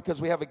to come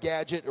because we have a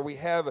gadget or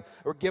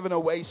we're giving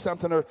away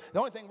something. Or the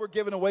only thing we're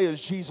giving away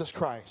is Jesus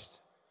Christ.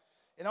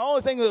 And the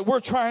only thing that we're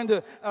trying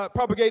to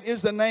propagate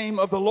is the name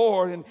of the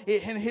Lord and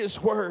in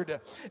His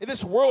Word. And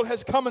this world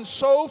has come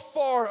so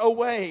far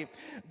away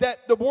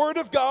that the Word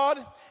of God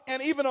and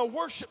even a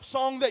worship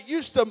song that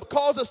used to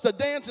cause us to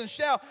dance and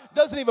shout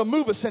doesn't even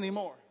move us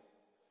anymore.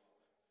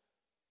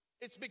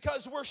 It's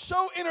because we're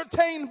so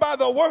entertained by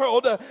the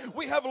world,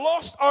 we have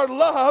lost our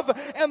love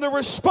and the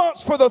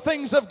response for the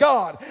things of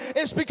God.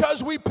 It's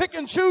because we pick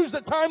and choose the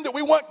time that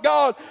we want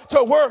God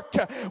to work.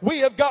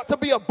 We have got to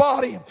be a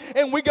body,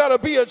 and we got to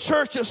be a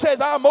church that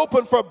says, I'm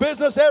open for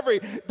business every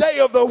day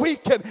of the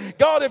week. And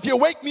God, if you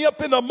wake me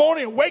up in the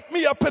morning, wake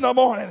me up in the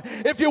morning.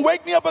 If you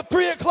wake me up at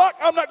 3 o'clock,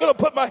 I'm not going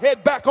to put my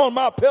head back on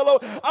my pillow.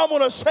 I'm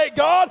going to say,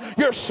 God,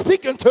 you're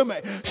speaking to me.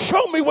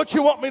 Show me what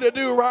you want me to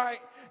do right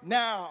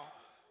now.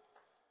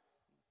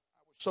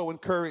 So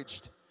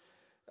encouraged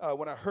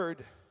when I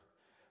heard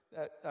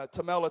that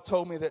Tamela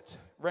told me that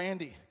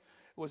Randy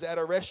was at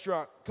a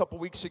restaurant a couple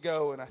weeks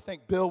ago, and I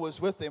think Bill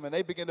was with him, and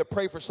they began to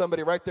pray for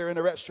somebody right there in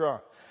the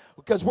restaurant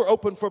because we're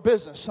open for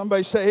business.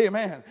 Somebody say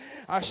amen.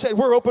 I said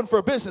we're open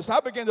for business. I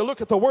began to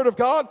look at the Word of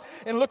God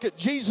and look at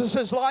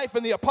Jesus' life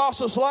and the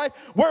apostles' life.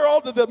 Where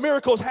all did the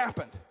miracles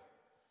happen?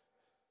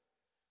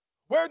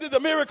 Where did the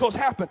miracles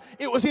happen?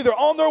 It was either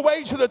on their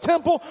way to the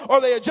temple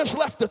or they had just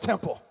left the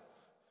temple.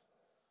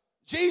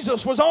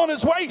 Jesus was on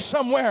his way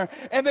somewhere,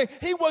 and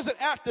he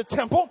wasn't at the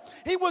temple.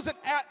 He wasn't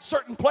at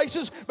certain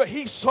places, but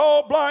he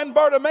saw blind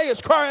Bartimaeus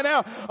crying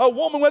out. A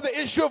woman with the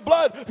issue of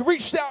blood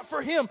reached out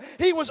for him.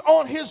 He was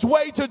on his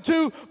way to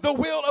do the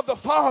will of the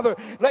Father.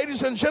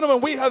 Ladies and gentlemen,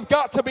 we have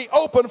got to be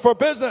open for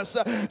business.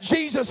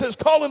 Jesus is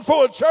calling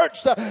for a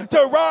church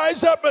to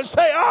rise up and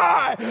say,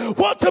 I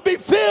want to be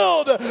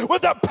filled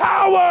with the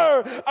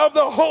power of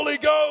the Holy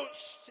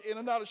Ghost. And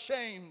I'm not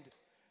ashamed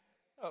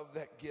of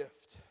that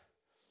gift.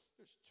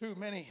 Too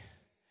many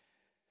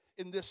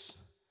in this,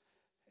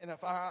 and if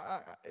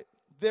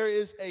there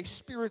is a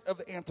spirit of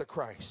the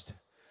Antichrist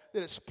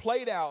that is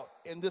played out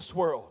in this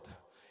world,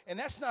 and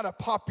that's not a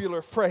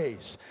popular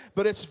phrase,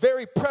 but it's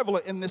very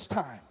prevalent in this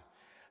time.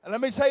 And let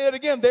me say it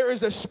again. There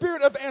is a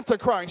spirit of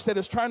Antichrist that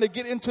is trying to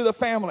get into the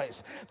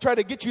families, try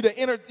to get you to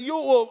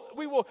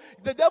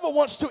the devil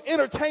wants to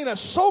entertain us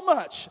so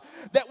much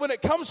that when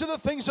it comes to the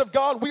things of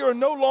God, we are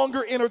no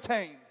longer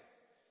entertained.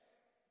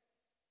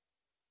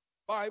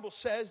 The Bible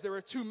says there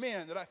are two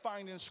men that I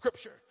find in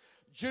Scripture,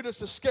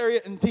 Judas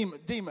Iscariot and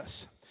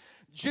Demas.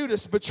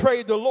 Judas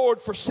betrayed the Lord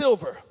for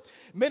silver.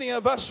 Many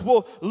of us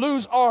will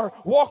lose our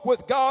walk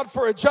with God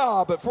for a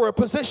job, for a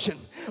position,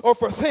 or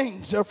for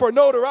things, or for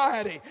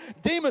notoriety.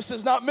 Demas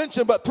is not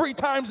mentioned but 3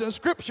 times in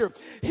Scripture.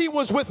 He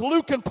was with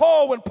Luke and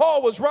Paul when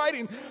Paul was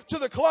writing to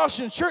the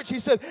Colossian church. He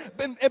said,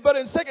 but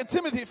in 2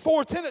 Timothy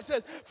 4:10 it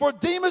says, for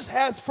Demas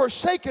has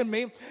forsaken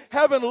me,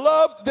 having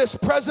loved this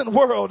present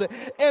world,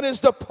 and is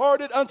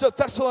departed unto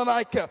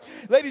Thessalonica.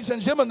 Ladies and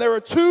gentlemen, there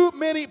are too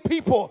many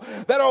people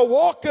that are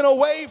walking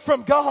away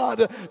from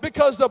God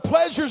because the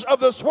pleasures of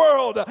this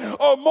world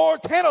are more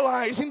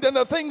tantalizing than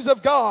the things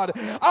of God.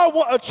 I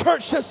want a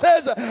church that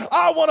says,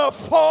 I want to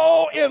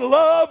fall in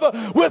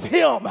love with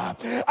Him.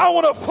 I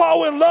want to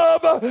fall in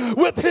love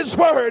with His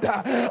Word.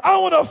 I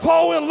want to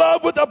fall in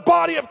love with the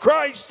body of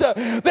Christ,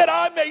 that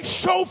I may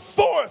show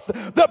forth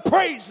the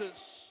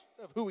praises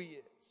of who He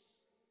is.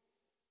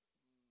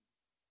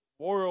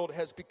 The world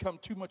has become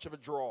too much of a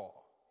draw.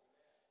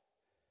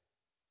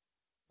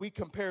 We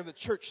compare the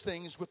church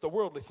things with the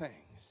worldly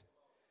things.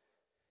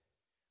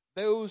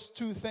 Those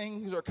two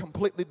things are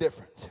completely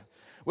different.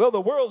 Well,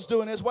 the world's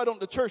doing this. Why don't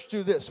the church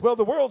do this? Well,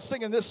 the world's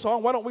singing this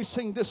song. Why don't we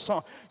sing this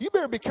song? You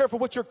better be careful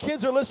what your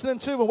kids are listening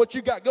to and what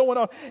you got going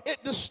on. It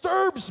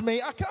disturbs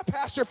me. I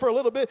pastor for a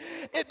little bit.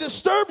 It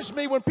disturbs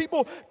me when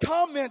people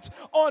comment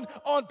on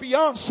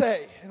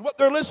Beyonce and what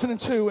they're listening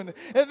to. And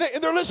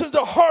they're listening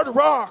to hard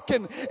rock.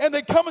 And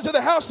they come into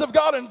the house of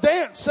God and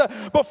dance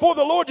before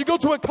the Lord. You go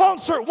to a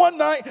concert one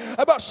night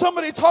about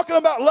somebody talking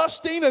about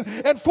lusting and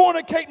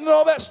fornicating and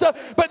all that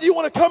stuff. But you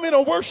want to come in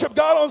and worship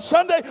God on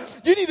Sunday?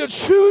 You need to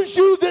choose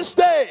you this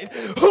day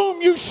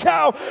whom you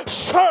shall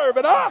serve.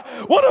 And I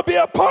want to be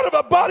a part of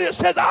a body that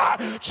says,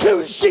 I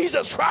choose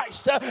Jesus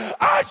Christ.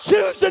 I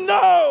choose to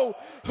know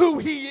who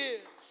He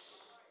is.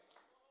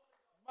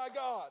 My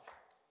God.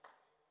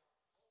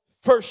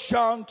 1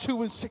 John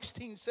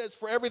 2:16 says,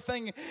 for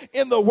everything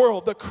in the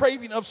world, the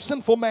craving of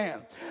sinful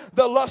man,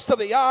 the lust of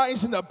the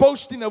eyes, and the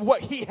boasting of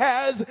what he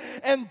has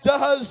and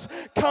does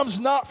comes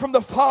not from the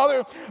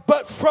Father,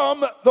 but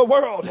from the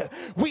world.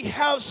 We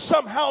have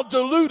somehow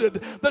diluted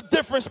the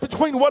difference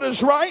between what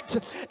is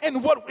right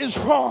and what is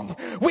wrong.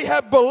 We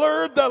have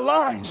blurred the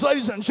lines,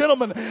 ladies and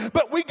gentlemen,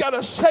 but we got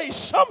to say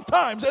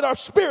sometimes in our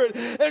spirit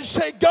and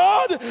say,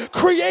 God,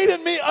 create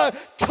in me a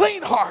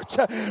clean heart,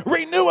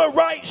 renew a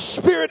right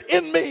spirit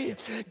in me.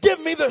 Give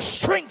me the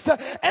strength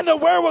and the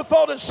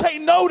wherewithal to say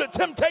no to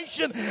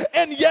temptation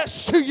and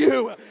yes to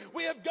you.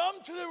 We have come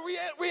to the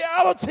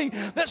reality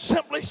that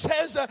simply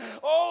says,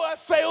 oh, I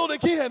failed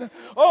again.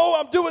 Oh,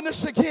 I'm doing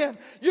this again.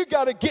 You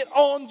got to get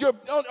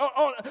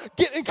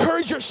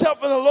encourage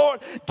yourself in the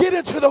Lord. Get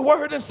into the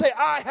Word and say,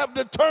 I have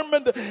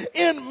determined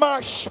in my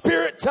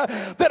spirit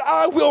that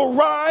I will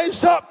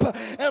rise up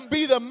and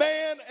be the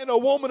man and a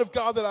woman of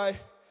God that I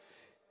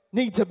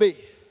need to be.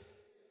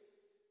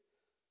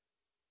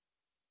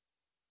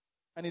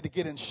 I need to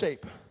get in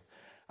shape.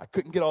 I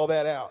couldn't get all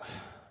that out.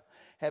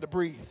 Had to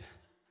breathe.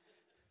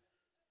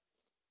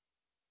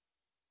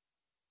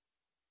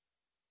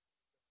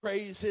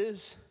 Praise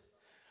is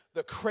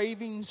the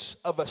cravings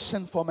of a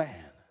sinful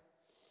man.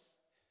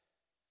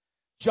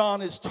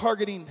 John is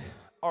targeting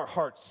our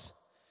hearts.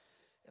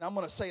 And I'm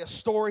going to say a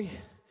story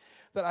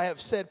that I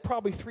have said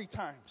probably 3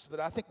 times,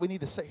 but I think we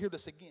need to hear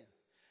this again.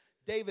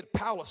 David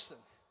Powlison,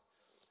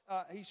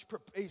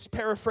 he's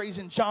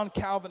paraphrasing John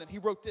Calvin, and he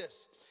wrote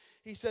this.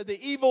 He said, the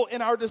evil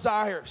in our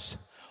desires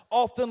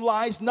often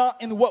lies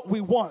not in what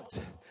we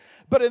want,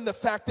 but in the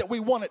fact that we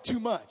want it too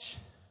much.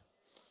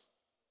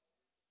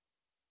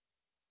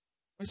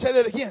 Let me say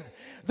that again.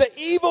 The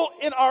evil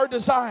in our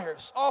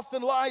desires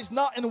often lies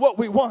not in what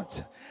we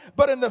want,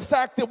 but in the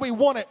fact that we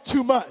want it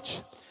too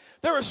much.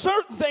 There are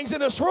certain things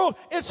in this world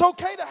it's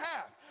okay to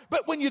have,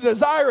 but when you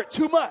desire it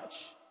too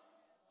much,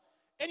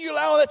 and you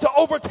allow that to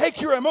overtake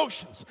your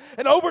emotions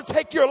and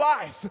overtake your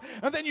life,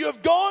 and then you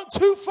have gone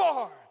too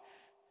far.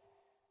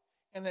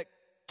 And that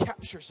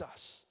captures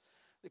us.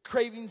 The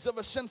cravings of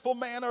a sinful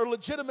man are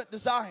legitimate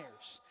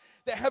desires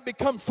that have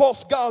become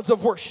false gods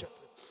of worship.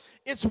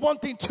 It's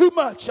wanting too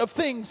much of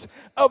things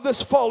of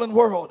this fallen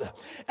world.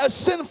 A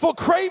sinful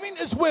craving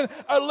is when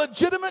a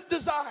legitimate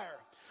desire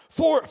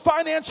for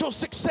financial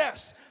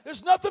success.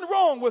 There's nothing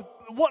wrong with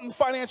wanting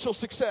financial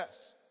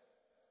success.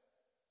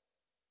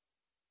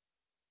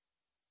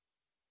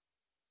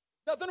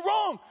 Nothing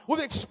wrong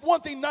with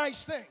wanting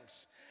nice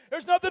things.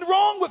 There's nothing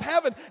wrong with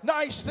having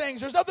nice things.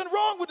 There's nothing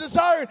wrong with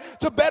desiring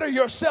to better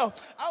yourself.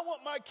 I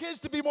want my kids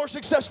to be more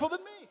successful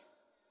than me.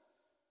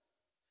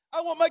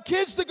 I want my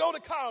kids to go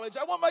to college.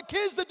 I want my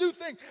kids to do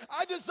things.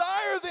 I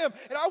desire them,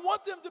 and I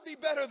want them to be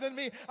better than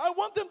me. I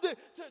want them to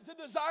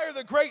desire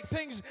the great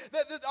things,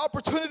 the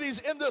opportunities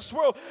in this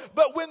world.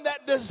 But when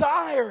that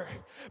desire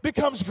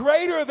becomes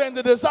greater than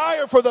the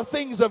desire for the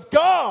things of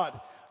God,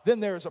 then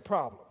there is a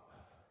problem.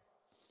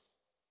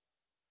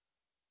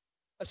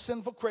 A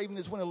sinful craving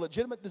is when a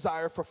legitimate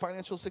desire for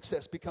financial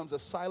success becomes a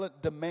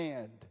silent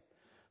demand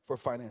for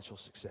financial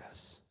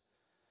success.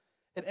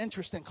 An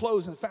interest in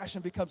clothes and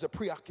fashion becomes a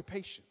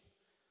preoccupation.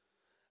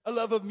 A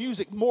love of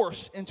music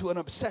morphs into an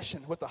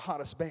obsession with the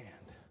hottest band.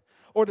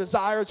 Or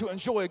desire to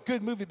enjoy a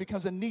good movie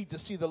becomes a need to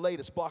see the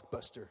latest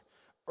blockbuster.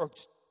 Or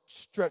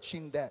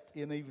stretching that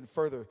in even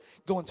further,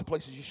 going to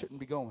places you shouldn't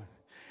be going.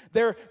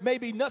 There may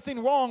be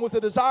nothing wrong with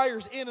the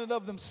desires in and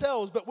of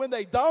themselves, but when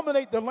they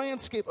dominate the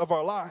landscape of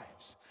our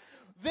lives,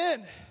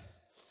 then,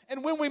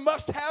 and when we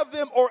must have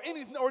them or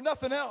anything or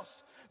nothing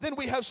else, then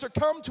we have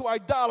succumbed to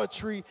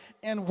idolatry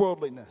and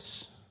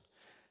worldliness.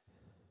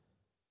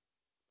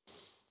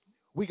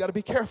 We got to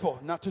be careful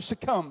not to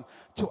succumb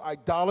to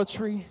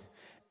idolatry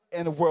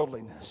and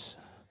worldliness.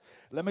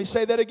 Let me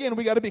say that again.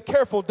 We got to be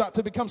careful not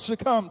to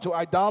succumb to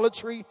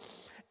idolatry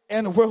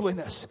and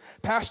worldliness.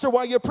 Pastor,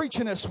 why are you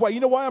preaching this way? You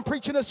know why I'm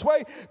preaching this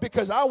way?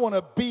 Because I want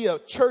to be a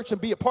church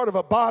and be a part of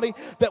a body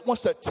that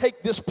wants to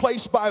take this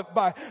place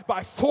by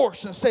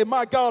force and say,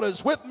 my God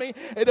is with me.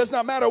 It does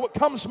not matter what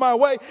comes my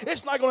way.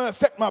 It's not going to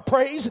affect my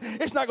praise.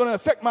 It's not going to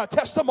affect my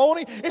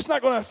testimony. It's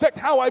not going to affect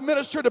how I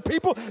minister to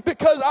people,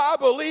 because I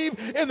believe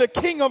in the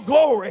King of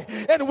glory.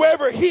 And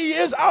wherever he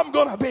is, I'm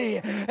going to be.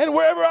 And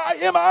wherever I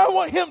am, I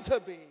want him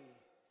to be.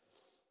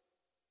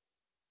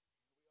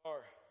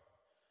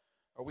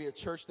 Are we a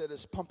church that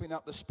is pumping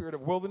out the spirit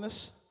of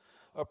wilderness,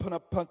 or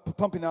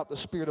pumping out the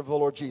spirit of the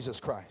Lord Jesus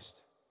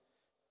Christ?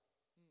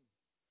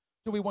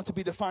 Do we want to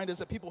be defined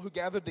as a people who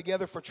gather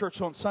together for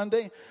church on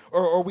Sunday,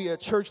 or are we a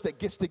church that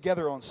gets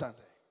together on Sunday?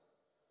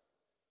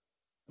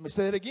 Let me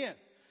say that again.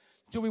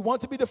 Do we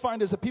want to be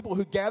defined as a people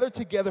who gather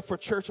together for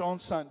church on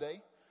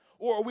Sunday,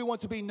 or we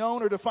want to be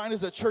known or defined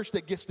as a church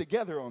that gets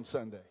together on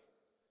Sunday?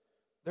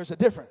 There's a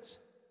difference.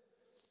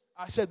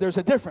 I said there's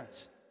a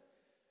difference.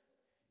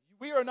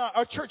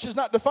 Our church is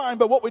not defined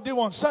by what we do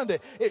on Sunday.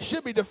 It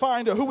should be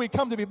defined by who we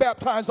come to be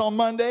baptized on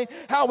Monday,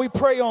 how we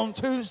pray on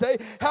Tuesday,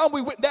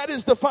 that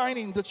is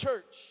defining the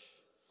church.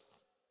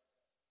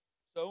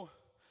 So,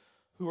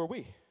 who are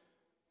we?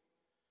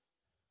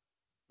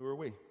 Who are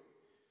we?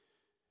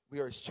 We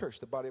are his church,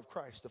 the body of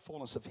Christ, the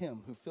fullness of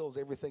him who fills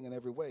everything in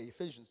every way.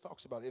 Ephesians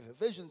talks about it. If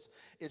Ephesians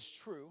is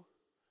true,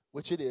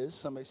 which it is,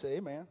 somebody say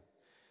amen,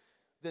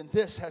 then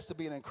this has to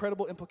be an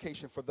incredible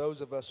implication for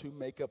those of us who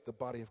make up the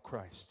body of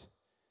Christ.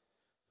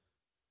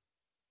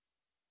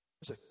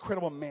 There's a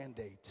credible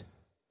mandate that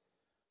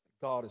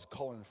God is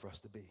calling for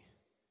us to be.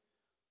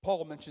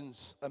 Paul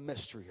mentions a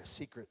mystery, a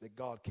secret that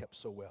God kept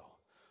so well.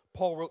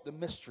 Paul wrote the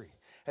mystery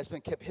has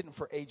been kept hidden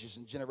for ages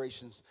and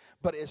generations,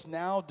 but is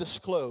now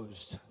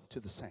disclosed to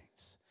the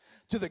saints.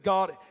 To the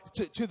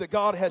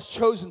God has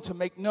chosen to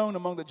make known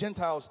among the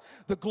Gentiles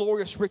the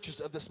glorious riches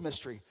of this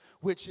mystery,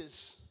 which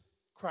is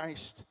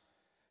Christ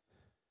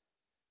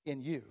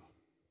in you.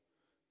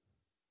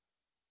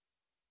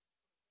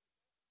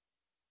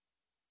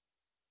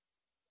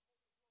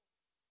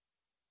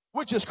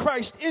 Which is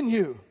Christ in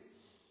you,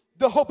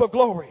 the hope of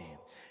glory.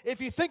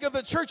 If you think of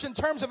the church in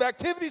terms of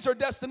activities or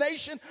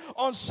destination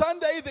on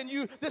Sunday, then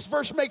this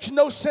verse makes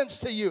no sense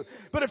to you.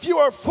 But if you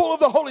are full of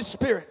the Holy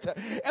Spirit,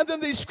 and then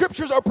these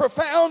scriptures are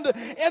profound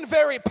and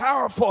very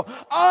powerful.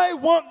 I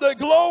want the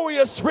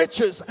glorious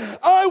riches.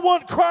 I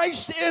want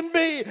Christ in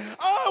me.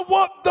 I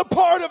want the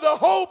part of the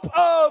hope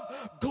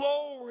of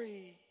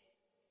glory.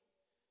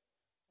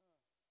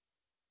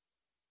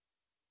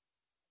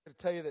 I'm going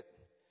to tell you that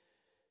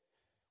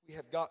we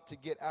have got to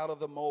get out of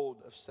the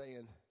mold of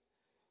saying,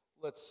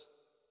 let's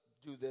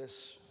do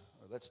this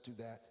or let's do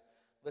that.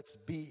 Let's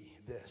be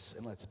this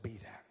and let's be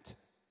that. The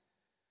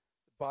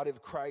body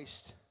of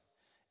Christ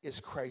is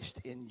Christ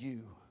in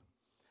you,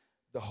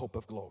 the hope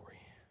of glory.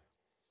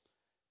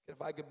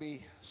 If I could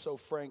be so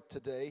frank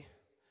today,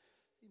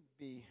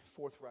 be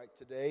forthright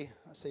today,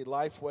 I say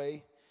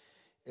Lifeway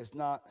is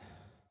not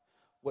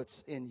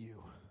what's in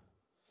you.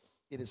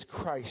 It is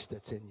Christ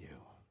that's in you.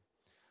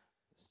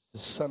 The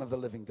Son of the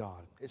living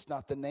God. It's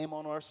not the name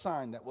on our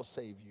sign that will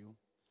save you.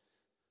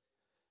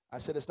 I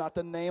said it's not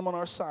the name on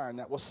our sign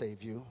that will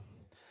save you.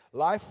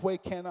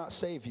 Lifeway cannot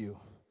save you.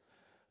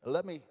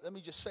 Let me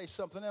just say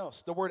something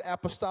else. The word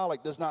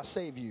apostolic does not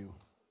save you.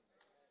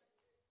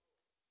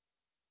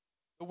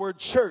 The word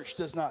church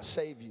does not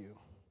save you.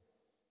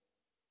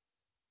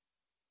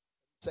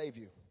 Save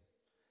you.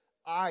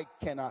 I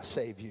cannot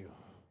save you.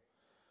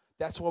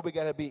 That's why we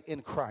got to be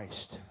in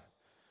Christ.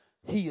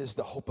 He is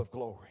the hope of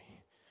glory.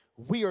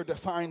 We are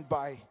defined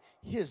by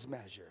his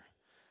measure,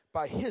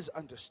 by his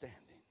understanding.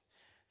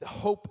 The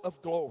hope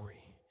of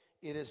glory.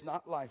 It is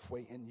not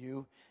Lifeway in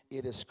you.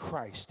 It is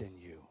Christ in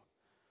you,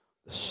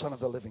 the Son of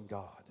the living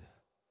God.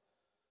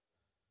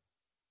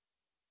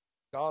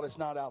 God is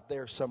not out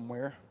there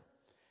somewhere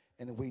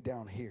and we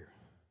down here.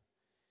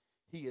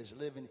 He is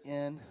living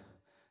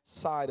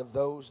inside of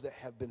those that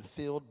have been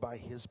filled by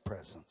his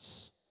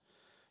presence.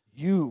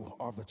 You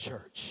are the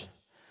church.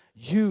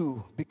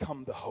 You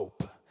become the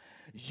hope.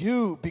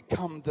 You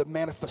become the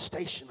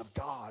manifestation of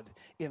God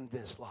in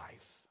this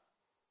life.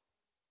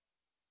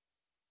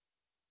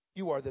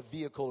 You are the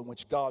vehicle in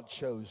which God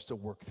chose to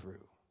work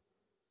through.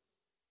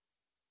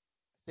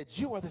 I said,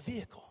 you are the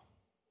vehicle.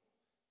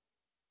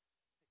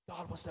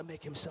 God wants to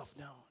make himself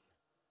known.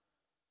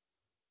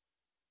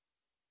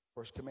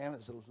 First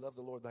commandment is to love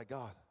the Lord thy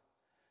God.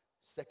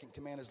 Second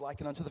command is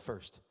likened unto the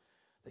first,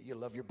 that you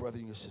love your brother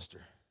and your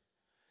sister.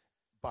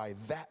 By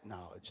that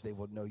knowledge, they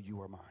will know you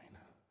are mine.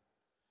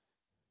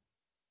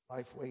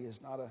 Lifeway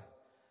is not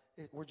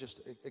we're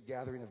just a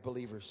gathering of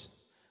believers.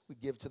 We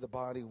give to the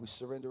body. We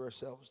surrender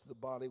ourselves to the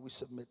body. We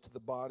submit to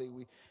the body.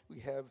 We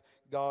have,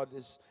 God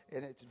is,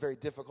 and it's very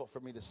difficult for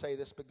me to say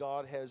this, but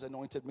God has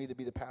anointed me to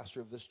be the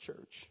pastor of this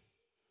church.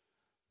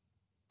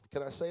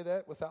 Can I say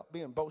that without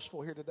being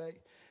boastful here today?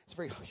 It's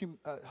very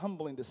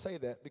humbling to say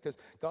that because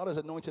God has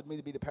anointed me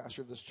to be the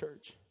pastor of this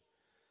church.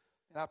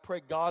 And I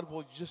pray God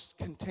will just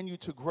continue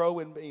to grow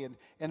in me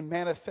and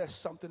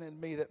manifest something in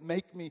me that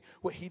make me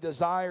what he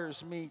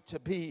desires me to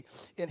be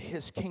in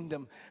his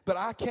kingdom. But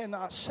I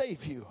cannot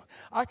save you.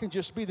 I can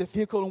just be the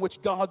vehicle in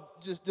which God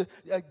just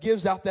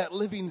gives out that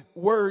living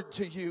word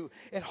to you.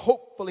 And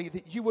hopefully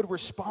that you would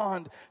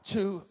respond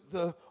to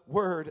the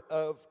word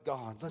of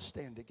God. Let's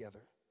stand together.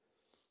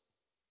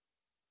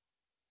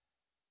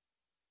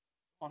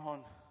 On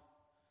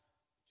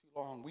too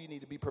long. We need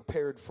to be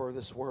prepared for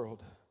this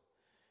world.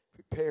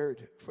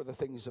 Prepared for the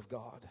things of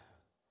God.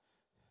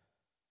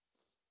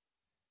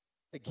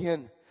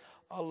 Again,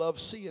 I love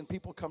seeing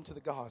people come to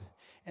the God.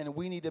 And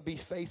we need to be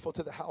faithful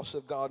to the house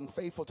of God and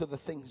faithful to the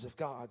things of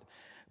God.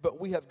 But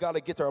we have got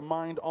to get our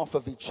mind off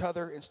of each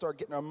other and start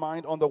getting our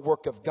mind on the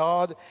work of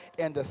God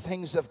and the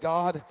things of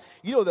God.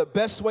 You know, the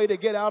best way to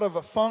get out of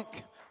a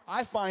funk,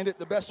 I find it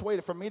the best way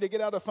for me to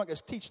get out of a funk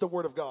is teach the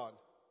word of God.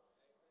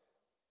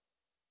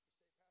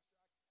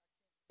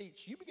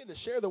 You begin to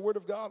share the word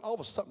of God, all of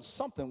a sudden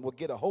something will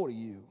get a hold of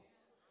you.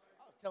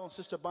 I was telling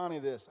Sister Bonnie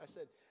this.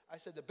 I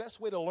said the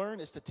best way to learn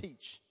is to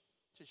teach,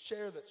 to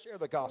share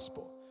the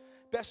gospel.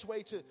 Best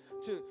way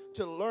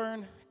to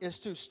learn is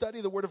to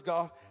study the word of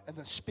God and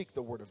then speak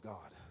the word of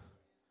God.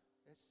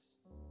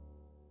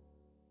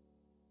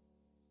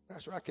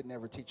 Pastor, I could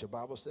never teach a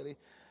Bible study.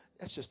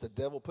 That's just the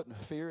devil putting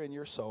fear in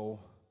your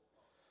soul.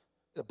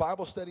 The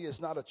Bible study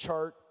is not a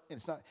chart.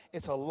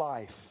 It's a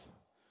life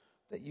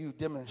that you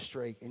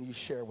demonstrate and you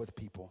share with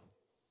people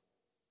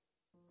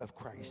of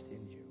Christ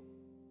in you.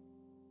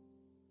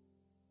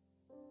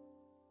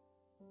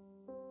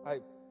 I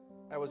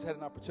had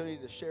an opportunity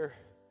to share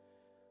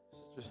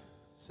Sister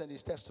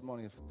Cindy's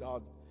testimony of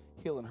God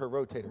healing her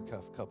rotator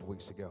cuff a couple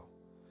weeks ago.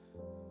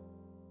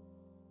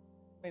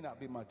 May not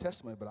be my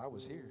testimony, but I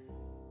was here.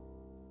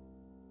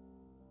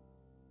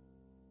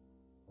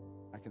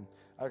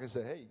 I can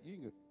say, hey,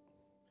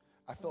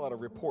 I fill out a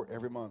report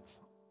every month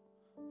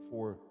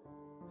for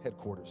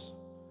headquarters,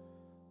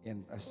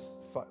 and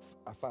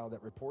I filed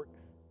that report,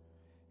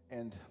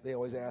 and they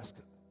always ask,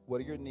 what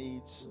are your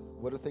needs,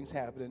 what are things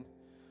happening,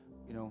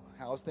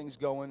 how's things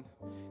going,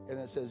 and then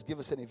it says, give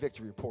us any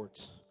victory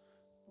reports.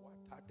 Well,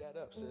 I typed that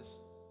up, sis.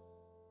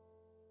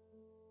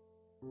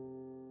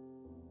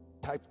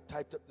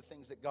 Typed up the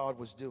things that God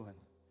was doing.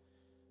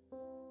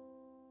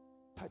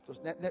 Type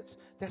those.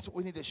 That's what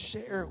we need to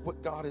share,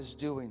 what God is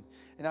doing.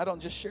 And I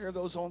don't just share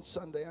those on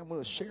Sunday. I'm going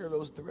to share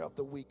those throughout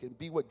the week and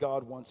be what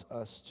God wants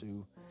us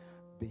to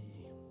be.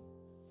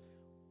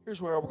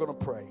 Here's where we're going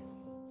to pray.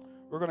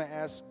 We're going to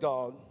ask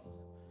God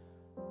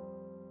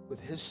with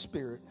his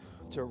Spirit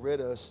to rid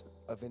us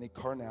of any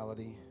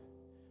carnality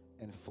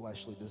and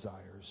fleshly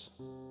desires.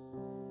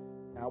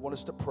 And I want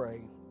us to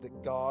pray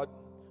that God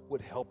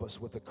would help us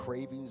with the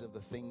cravings of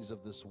the things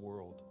of this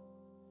world.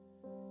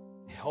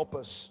 Help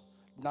us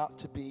not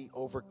to be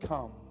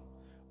overcome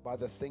by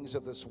the things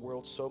of this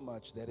world so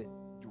much that it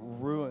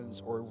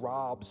ruins or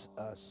robs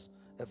us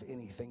of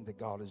anything that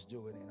God is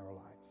doing in our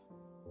life.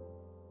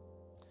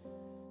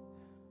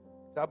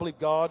 I believe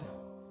God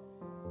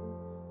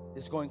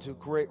is going to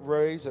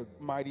raise a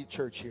mighty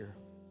church here.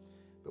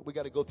 But we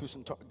got to go through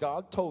some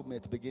God told me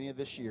at the beginning of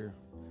this year,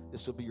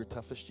 this will be your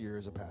toughest year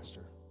as a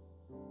pastor.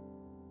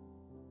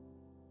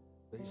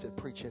 But he said,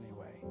 preach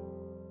anyway.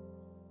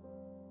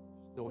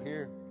 Still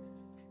here.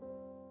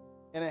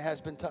 And it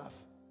has been tough.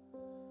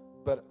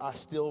 But I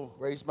still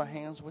raise my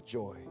hands with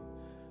joy.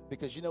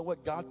 Because you know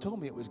what? God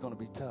told me it was going to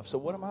be tough. So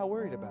what am I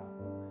worried about?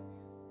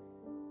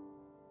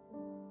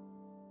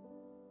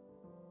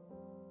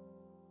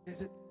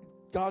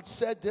 God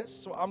said this,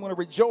 so I'm going to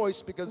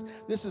rejoice because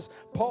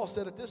Paul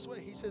said it this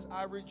way. He says,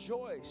 I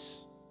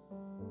rejoice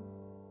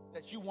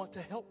that you want to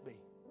help me.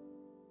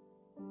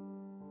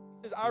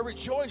 He says, I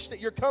rejoice that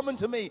you're coming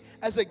to me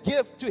as a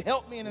gift to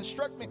help me and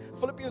instruct me.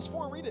 Philippians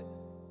 4, read it.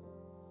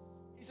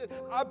 He said,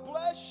 I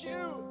bless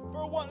you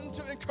for wanting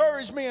to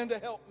encourage me and to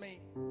help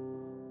me.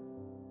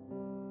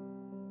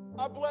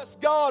 I bless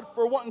God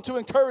for wanting to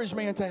encourage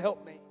me and to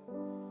help me.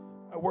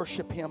 I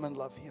worship him and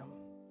love him.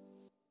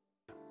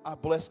 I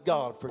bless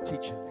God for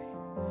teaching me.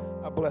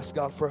 I bless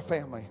God for a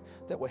family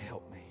that will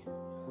help me.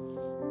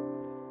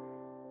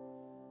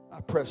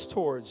 I press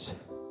towards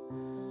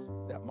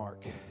that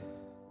mark.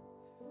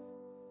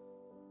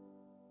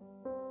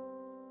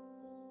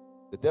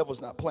 The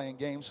devil's not playing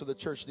games, so the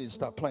church needs to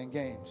stop playing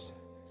games.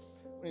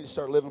 We need to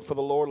start living for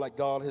the Lord like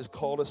God has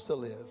called us to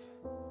live.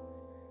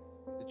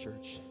 The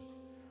church.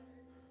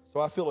 So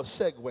I feel a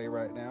segue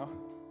right now.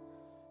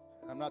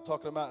 And I'm not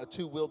talking about a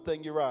two-wheeled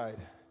thing you ride.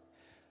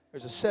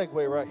 There's a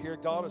segue right here.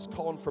 God is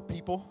calling for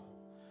people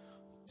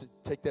to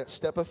take that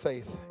step of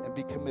faith and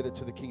be committed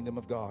to the kingdom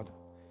of God.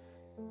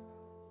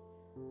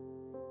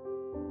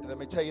 And let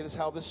me tell you this,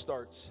 how this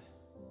starts.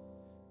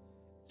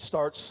 It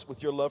starts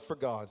with your love for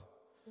God.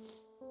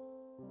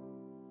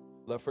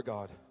 Love for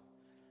God.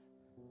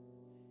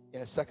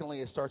 And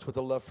secondly, it starts with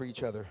a love for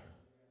each other.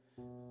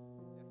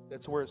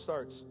 That's where it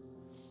starts.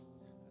 That's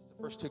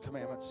the first two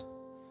commandments.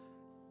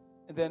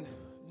 And then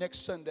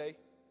next Sunday,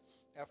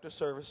 after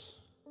service,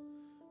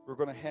 we're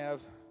going to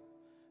have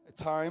a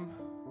time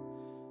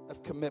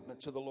of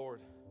commitment to the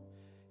Lord.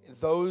 And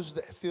those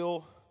that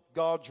feel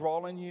God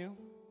drawing you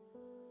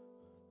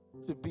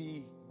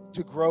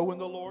to grow in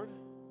the Lord,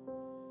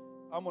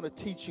 I'm going to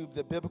teach you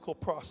the biblical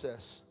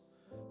process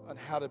on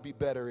how to be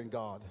better in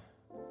God.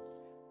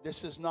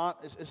 This is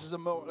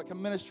like a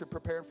ministry,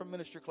 preparing for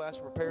ministry class,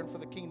 preparing for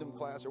the kingdom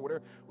class, or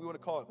whatever we want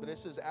to call it. But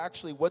this is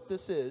actually what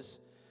this is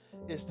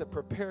to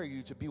prepare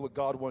you to be what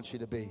God wants you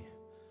to be.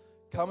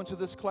 Coming to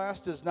this class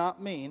does not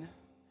mean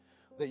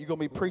that you're going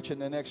to be preaching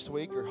the next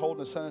week or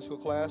holding a Sunday school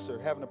class or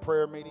having a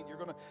prayer meeting.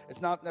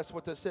 That's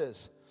what this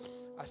is.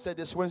 I said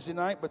this Wednesday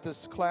night, but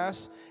this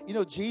class,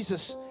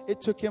 Jesus,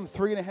 it took him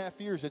 3.5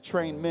 years to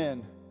train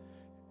men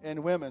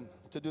and women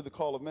to do the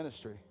call of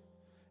ministry.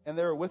 And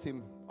they were with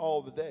him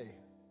all the day.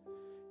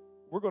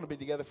 We're going to be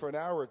together for an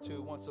hour or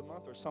two once a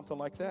month or something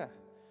like that.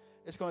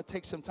 It's going to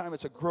take some time.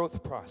 It's a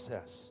growth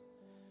process.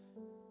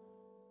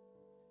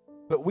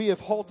 But we have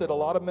halted a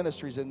lot of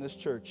ministries in this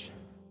church.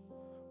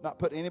 Not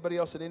putting anybody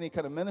else in any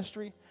kind of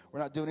ministry.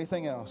 We're not doing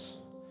anything else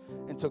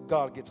until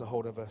God gets a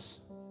hold of us.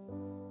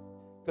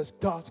 Because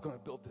God's going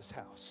to build this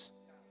house.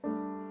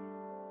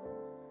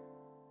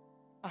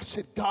 I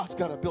said, God's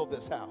got to build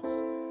this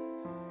house.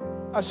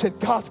 I said,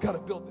 God's got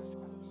to build this house.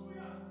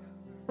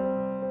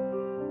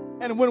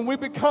 And when we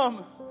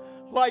become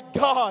like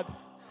God,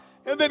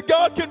 and then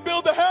God can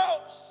build the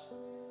house,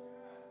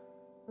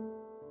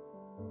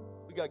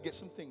 we got to get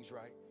some things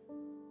right.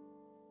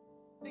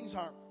 Things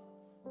aren't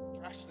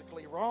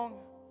drastically wrong.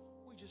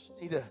 We just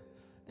need a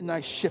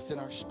nice shift in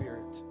our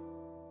spirit.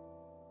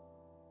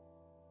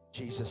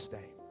 Jesus'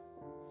 name.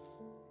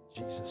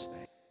 Jesus'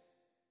 name.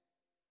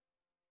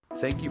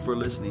 Thank you for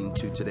listening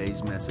to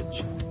today's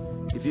message.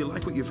 If you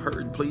like what you've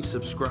heard, please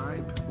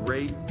subscribe,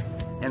 rate,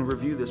 and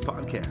review this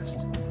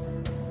podcast.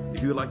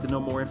 If you would like to know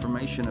more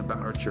information about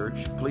our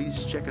church,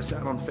 please check us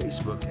out on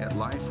Facebook at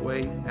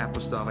Lifeway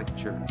Apostolic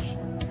Church.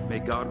 May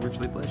God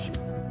richly bless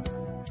you.